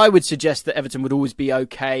quickly. I would suggest that Everton would always be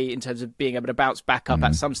okay in terms of being able to bounce back up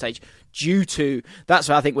at some stage, due to, that's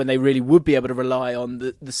I think when they really would be able to rely on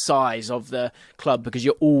the size of the club, because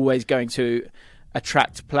you're always going to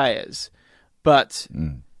attract players. But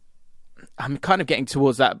I'm kind of getting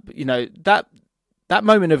towards that, that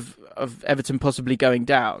moment of Everton possibly going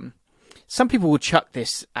down. Some people will chuck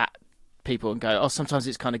this at people and go, oh, sometimes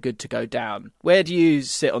it's kind of good to go down. Where do you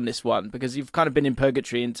sit on this one? Because you've kind of been in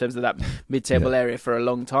purgatory in terms of that mid-table area for a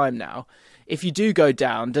long time now. If you do go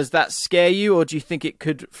down, does that scare you, or do you think it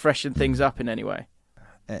could freshen things up in any way?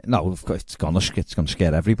 No, of course, it's going to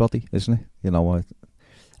scare everybody, isn't it?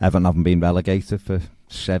 Everton haven't been relegated for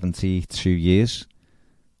 72 years.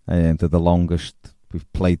 And they're the longest.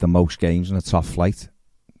 We've played the most games in a top flight.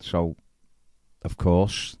 So, of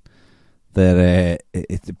course,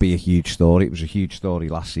 it'd be a huge story. It was a huge story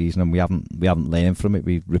last season, and we haven't learned from it.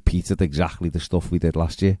 We repeated exactly the stuff we did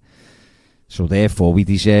last year. So therefore, we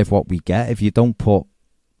deserve what we get. If you don't put,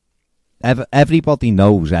 everybody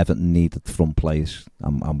knows Everton needed front players,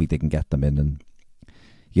 and we didn't get them in. And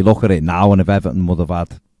you look at it now, and if Everton would have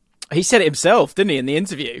had, he said it himself, didn't he, in the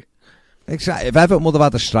interview? Exactly. If Everton would have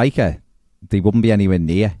had a striker, they wouldn't be anywhere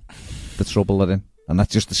near the trouble they're in. And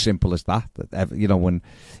that's just as simple as that.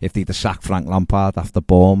 If they'd have sacked Frank Lampard after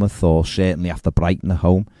Bournemouth, or certainly after Brighton at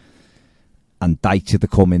home, and Dyche had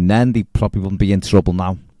come in then, they probably wouldn't be in trouble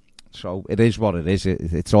now. So it is what it is.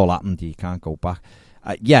 It's all happened. You can't go back.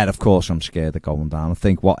 Of course, I'm scared of going down. I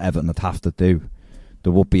think what Everton would have to do,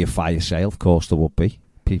 there would be a fire sale. Of course, there would be.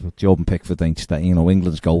 Jordan Pickford ain't staying.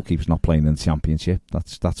 England's goalkeeper's not playing in the Championship.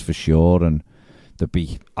 That's for sure. And there'd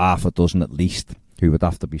be half a dozen at least who would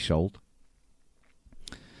have to be sold.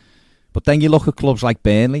 But then you look at clubs like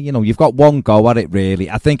Burnley, you've got one go at it, really.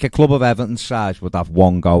 I think a club of Everton's size would have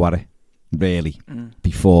one go at it, really,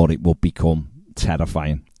 before it would become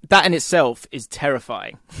terrifying. That in itself is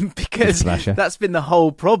terrifying, because that's been the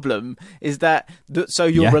whole problem, is that so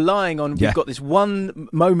you're relying on, we've got this one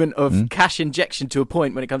moment of cash injection to a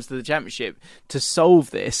point when it comes to the Championship to solve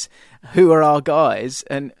this. Who are our guys?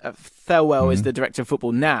 And Thelwell is the director of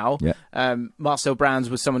football now. Marcel Brands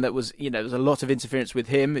was someone that was, there was a lot of interference with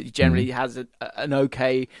him. He generally has an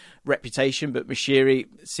okay reputation, but Moshiri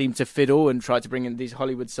seemed to fiddle and try to bring in these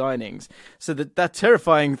Hollywood signings. So that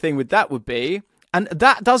terrifying thing with that would be, and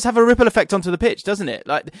that does have a ripple effect onto the pitch, doesn't it?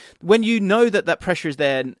 Like, when you know that pressure is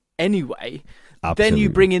there anyway, then you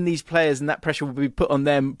bring in these players and that pressure will be put on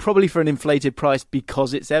them, probably for an inflated price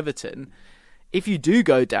because it's Everton. If you do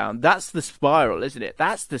go down, that's the spiral, isn't it?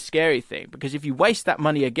 That's the scary thing, because if you waste that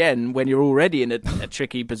money again when you're already in a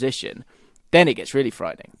tricky position, then it gets really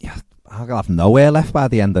frightening. Yeah, I'll have nowhere left by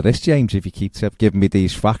the end of this, James, if you keep giving me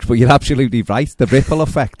these facts. But you're absolutely right. The ripple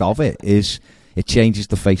effect of it is, it changes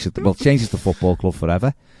the face of it changes the football club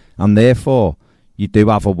forever. And therefore, you do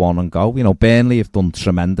have a one and go. Burnley have done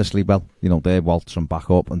tremendously well. They're waltzing back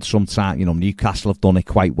up. And sometimes, Newcastle have done it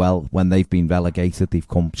quite well. When they've been relegated, they've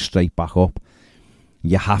come straight back up.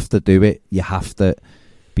 You have to do it. You have to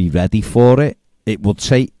be ready for it. It would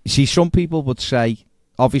say, some people would say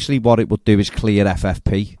obviously what it would do is clear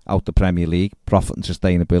FFP out the Premier League. Profit and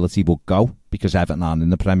sustainability will go because Everton aren't in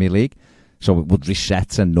the Premier League. So it would reset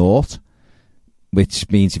to naught, which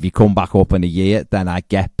means if you come back up in a year, then I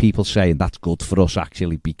get people saying that's good for us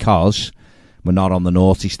actually because we're not on the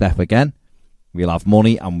naughty step again. We'll have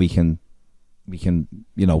money and we can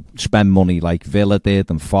spend money like Villa did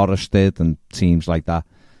and Forest did and teams like that.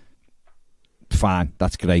 Fine,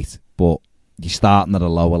 that's great, but you're starting at a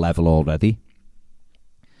lower level already.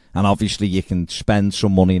 And obviously you can spend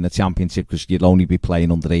some money in the Championship because you'll only be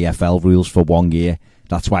playing under the EFL rules for 1 year.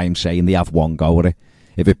 That's why I'm saying they have one go at it.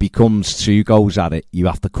 If it becomes 2 goes at it, you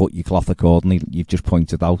have to cut your cloth accordingly. You've just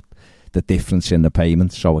pointed out the difference in the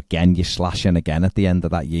payment. So again, you're slashing again at the end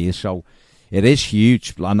of that year. So it is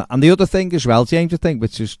huge. And the other thing as well, James, I think,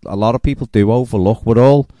 which is a lot of people do overlook, we're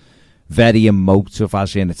all very emotive,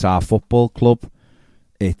 as in it's our football club.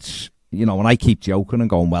 It's, when I keep joking and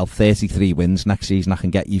going, well, 33 wins next season, I can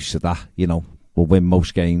get used to that. We'll win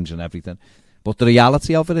most games and everything. But the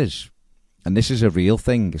reality of it is, and this is a real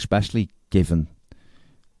thing, especially given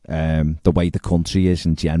the way the country is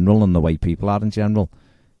in general and the way people are in general,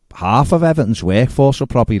 half of Everton's workforce will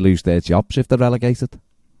probably lose their jobs if they're relegated.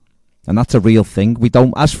 And that's a real thing. We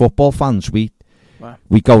don't, as football fans, we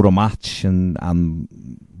go to a match and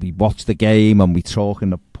we watch the game and we talk in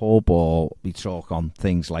the pub or we talk on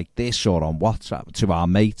things like this or on WhatsApp to our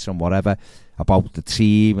mates and whatever about the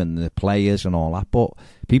team and the players and all that. But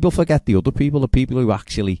people forget the other people, the people who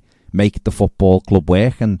actually make the football club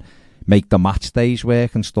work and make the match days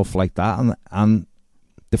work and stuff like that. And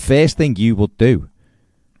the first thing you would do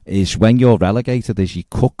is when you're relegated is you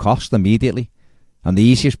cut costs immediately. And the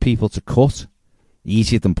easiest people to cut,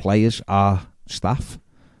 easier than players, are staff.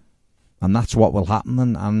 And that's what will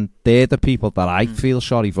happen. And they're the people that I feel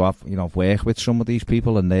sorry for. I've worked with some of these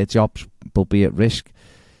people and their jobs will be at risk.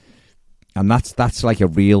 And that's like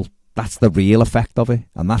that's the real effect of it.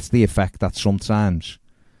 And that's the effect that sometimes,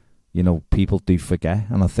 people do forget.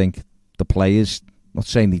 And I think the players, not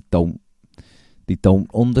saying they don't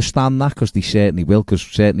understand that, because they certainly will, because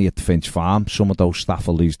certainly at Finch Farm some of those staff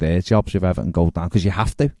will lose their jobs if Everton go down, because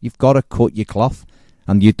you've got to cut your cloth,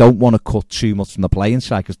 and you don't want to cut too much from the playing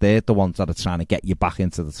side because they're the ones that are trying to get you back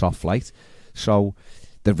into the top flight. So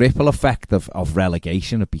the ripple effect of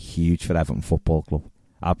relegation would be huge for Everton Football Club,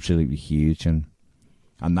 absolutely huge. And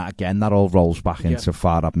that again, that all rolls back into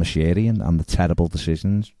Farhad Moshiri and the terrible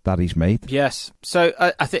decisions that he's made. Yes. So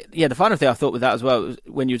I think, the final thing I thought with that as well, was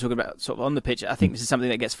when you were talking about sort of on the pitch, I think this is something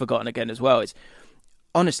that gets forgotten again as well. Is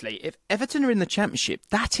honestly, if Everton are in the Championship,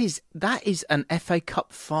 that is an FA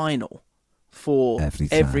Cup final for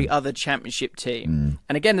every other Championship team.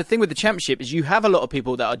 And again, the thing with the Championship is you have a lot of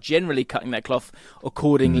people that are generally cutting their cloth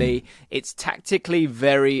accordingly. It's tactically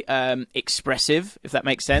very expressive, if that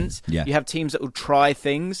makes sense. You have teams that will try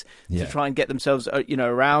things to try and get themselves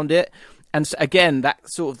around it. And so, again,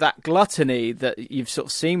 that gluttony that you've sort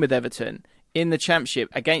of seen with Everton in the Championship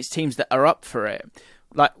against teams that are up for it.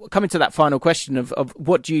 Like, coming to that final question of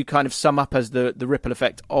what do you kind of sum up as the ripple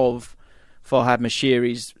effect of Farhad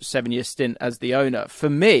Moshiri's 7-year stint as the owner? For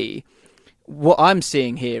me, what I'm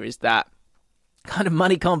seeing here is that kind of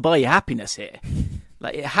money can't buy you happiness here.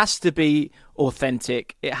 Like, it has to be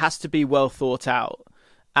authentic. It has to be well thought out.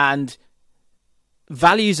 And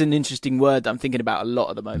value is an interesting word that I'm thinking about a lot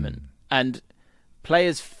at the moment. And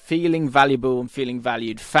players feeling valuable and feeling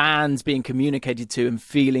valued, fans being communicated to and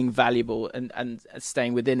feeling valuable and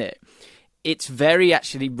staying within it. It's very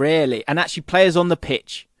actually rarely, and actually players on the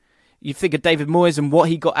pitch, you think of David Moyes and what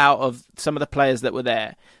he got out of some of the players that were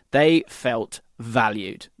there. They felt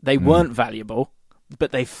valued. They weren't valuable,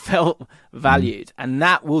 but they felt valued. And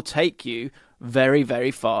that will take you very, very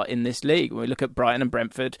far in this league. When we look at Brighton and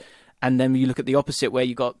Brentford, and then you look at the opposite where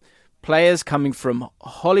you got players coming from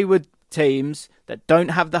Hollywood teams that don't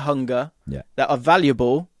have the hunger, that are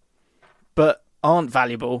valuable, but aren't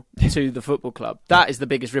valuable to the football club. That is the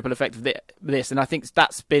biggest ripple effect of this. And I think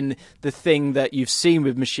that's been the thing that you've seen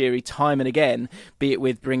with Moshiri time and again, be it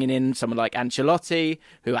with bringing in someone like Ancelotti,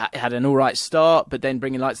 who had an all right start, but then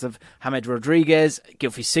bringing likes of James Rodriguez,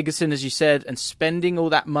 Gylfi Sigurdsson, as you said, and spending all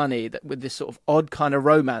that money with this sort of odd kind of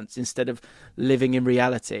romance instead of living in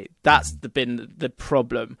reality. That's been the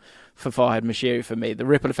problem for Farhad Moshiri for me. The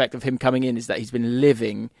ripple effect of him coming in is that he's been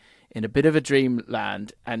living in a bit of a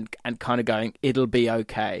dreamland and kind of going, it'll be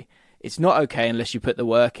okay. It's not okay unless you put the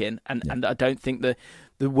work in. And I don't think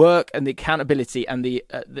the work and the accountability and the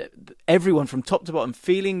everyone from top to bottom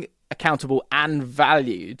feeling accountable and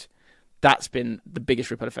valued, that's been the biggest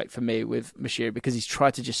ripple effect for me with Moshiri, because he's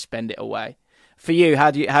tried to just spend it away. For you, how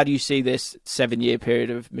do you see this 7-year period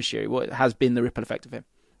of Moshiri? What has been the ripple effect of him?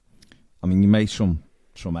 I mean, you made some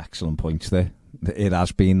some excellent points there. It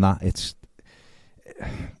has been that. It's,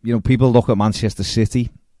 people look at Manchester City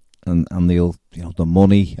and they'll, the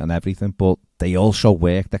money and everything, but they also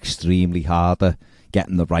worked extremely hard at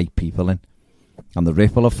getting the right people in. And the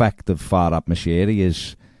ripple effect of Farhad Moshiri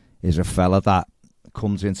is a fella that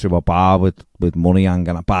comes into a bar with money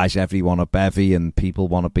and buys everyone a bevy, and people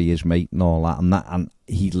want to be his mate and all that. And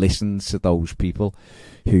he listens to those people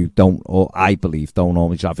who don't, or I believe, don't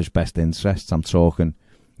always have his best interests. I'm talking,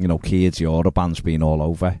 Kids Euroband's been all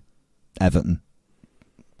over Everton.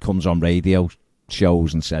 Comes on radio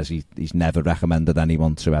shows and says he's never recommended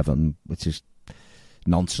anyone to Everton, which is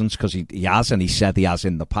nonsense, because he has, and he said he has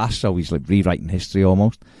in the past, so he's like rewriting history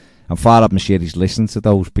almost. And Farhad Moshiri's listened to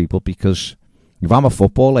those people because if I'm a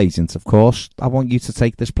football agent, of course, I want you to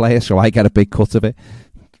take this player so I get a big cut of it.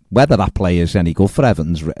 Whether that player is any good for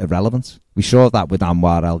Everton's irrelevant. We saw that with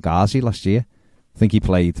Anwar El Ghazi last year. I think he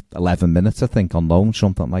played 11 minutes, on loan,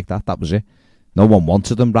 something like that. That was it. No one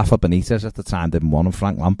wanted him. Rafa Benitez at the time didn't want him.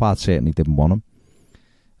 Frank Lampard certainly didn't want him.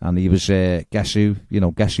 And he was, guess who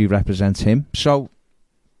represents him. So,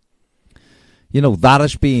 that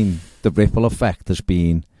has been, the ripple effect has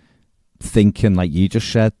been thinking, like you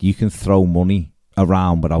just said, you can throw money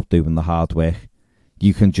around without doing the hard work.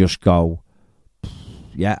 You can just go,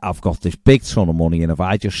 yeah, I've got this big ton of money, and if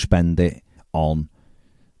I just spend it on...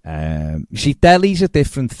 you see, Delhi's a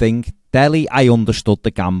different thing. Delhi, I understood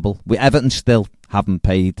the gamble. Everton still haven't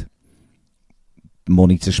paid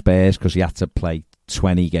money to Spurs because he had to play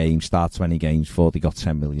 20 games before they got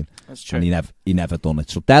 10 million. That's true. And he never done it.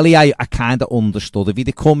 So Delhi, I kind of understood. If he'd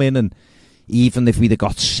have come in, and even if we'd have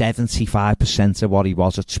got 75% of what he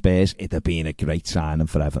was at Spurs, it'd have been a great signing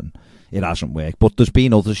for Everton. It hasn't worked. But there's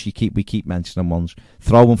been others, we keep mentioning ones.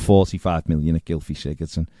 Throwing 45 million at Gylfi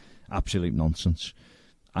Sigurdsson. Absolute nonsense.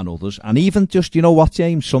 And others. And even just,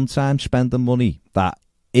 James, sometimes spending money that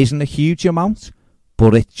isn't a huge amount,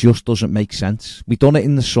 but it just doesn't make sense. We done it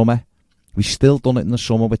in the summer. We still done it in the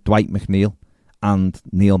summer with Dwight McNeil and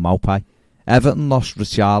Neil Maupay. Everton lost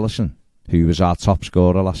Richarlison, who was our top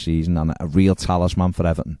scorer last season and a real talisman for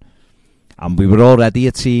Everton. And we were already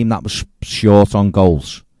a team that was short on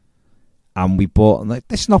goals. And we bought...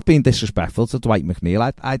 This is not being disrespectful to Dwight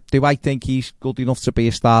McNeil. I think he's good enough to be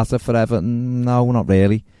a starter for Everton? No, not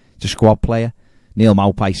really. He's a squad player. Neil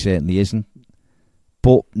Maupay certainly isn't.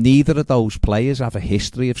 But neither of those players have a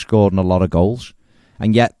history of scoring a lot of goals.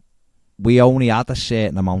 And yet, we only had a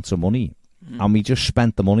certain amount of money. And we just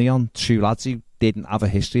spent the money on two lads who didn't have a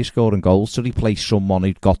history of scoring goals to replace someone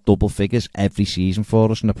who'd got double figures every season for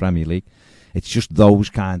us in the Premier League. It's just those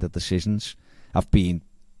kind of decisions have been,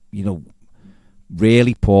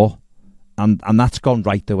 really poor, and that's gone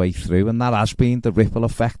right the way through, and that has been the ripple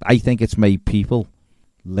effect. I think it's made people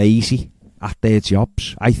lazy at their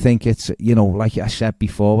jobs. I think it's, like I said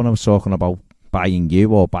before when I was talking about buying you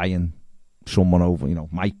or buying someone over,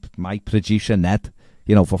 my producer Ned,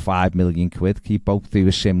 for 5 million quid, you both do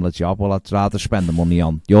a similar job. Well, I'd rather spend the money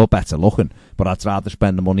on, you're better looking, but I'd rather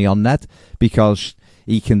spend the money on Ned because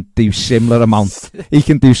he can do similar amounts. He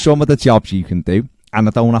can do some of the jobs you can do, and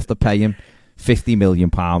I don't have to pay him £50 million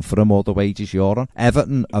for him or the wages you're on.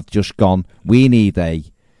 Everton have just gone, we need a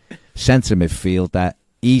centre midfielder.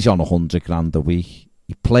 He's on 100 grand a week.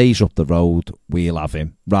 He plays up the road. We'll have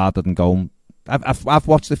him. Rather than going... I've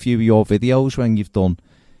watched a few of your videos when you've done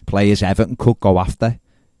players Everton could go after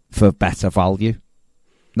for better value.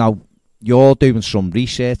 Now, you're doing some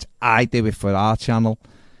research. I do it for our channel.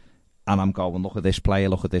 And I'm going, look at this player,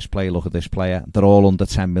 look at this player, look at this player. They're all under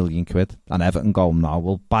 10 million quid. And Everton go, no,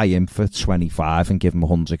 we'll buy him for 25 and give him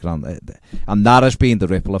 100 grand. And that has been the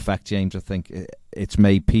ripple effect, James. I think it's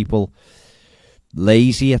made people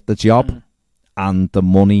lazy at the job. And the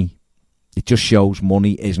money, it just shows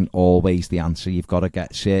money isn't always the answer. You've got to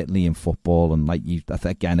get, certainly in football, and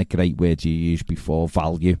again, a great word you used before,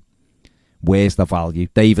 value. Where's the value?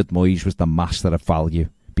 David Moyes was the master of value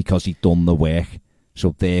because he'd done the work.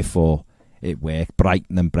 So therefore, it worked.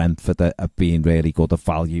 Brighton and Brentford have been really good at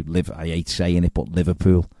value. I hate saying it, but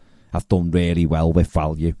Liverpool have done really well with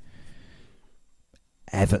value.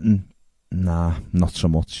 Everton, nah, not so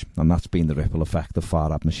much. And that's been the ripple effect of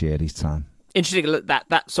Farhad Moshiri's time. Interesting,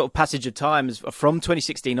 that sort of passage of time is from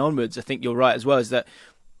 2016 onwards. I think you're right as well, is that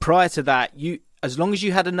prior to that, as long as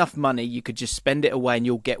you had enough money, you could just spend it away and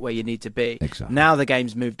you'll get where you need to be. Exactly. Now the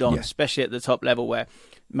game's moved on, especially at the top level where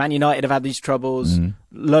Man United have had these troubles.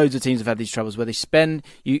 Loads of teams have had these troubles where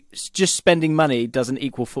just spending money doesn't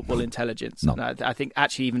equal football intelligence. No. And I think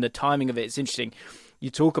actually even the timing of it's interesting. You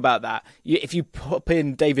talk about that. If you pop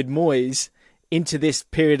in David Moyes into this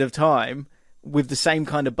period of time with the same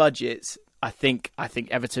kind of budgets, I think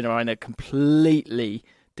Everton are in a completely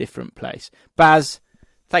different place. Baz,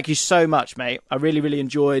 thank you so much, mate. I really, really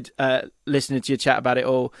enjoyed listening to your chat about it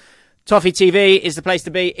all. Toffee TV is the place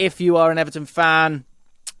to be if you are an Everton fan.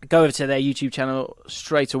 Go over to their YouTube channel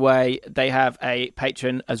straight away. They have a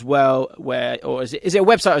Patreon as well. Is it a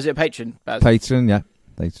website or is it a Patreon, Baz? Patreon,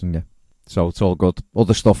 yeah. So it's all good.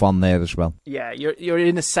 Other stuff on there as well. Yeah, you're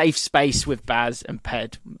in a safe space with Baz and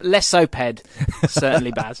Ped. Less so Ped,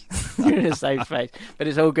 certainly Baz. You're in a safe space, but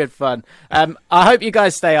it's all good fun. I hope you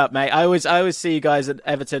guys stay up, mate. I always see you guys at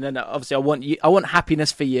Everton, and obviously I want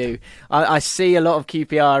happiness for you. I see a lot of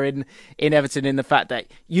QPR in Everton in the fact that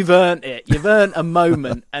you've earned it. You've earned a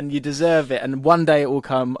moment, and you deserve it. And one day it will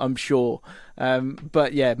come, I'm sure.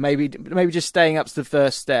 But yeah, maybe just staying up's the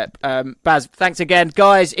first step. Baz, thanks again.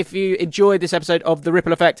 Guys, if you enjoyed this episode of The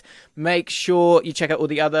Ripple Effect, make sure you check out all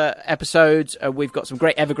the other episodes. We've got some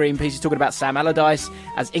great evergreen pieces talking about Sam Allardyce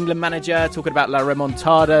as England manager, talking about La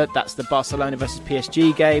Remontada, that's the Barcelona versus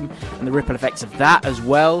PSG game, and the ripple effects of that as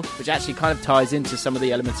well, which actually kind of ties into some of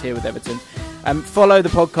the elements here with Everton. Follow the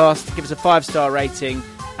podcast, give us a 5-star rating,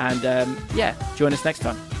 and join us next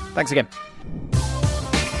time. Thanks again.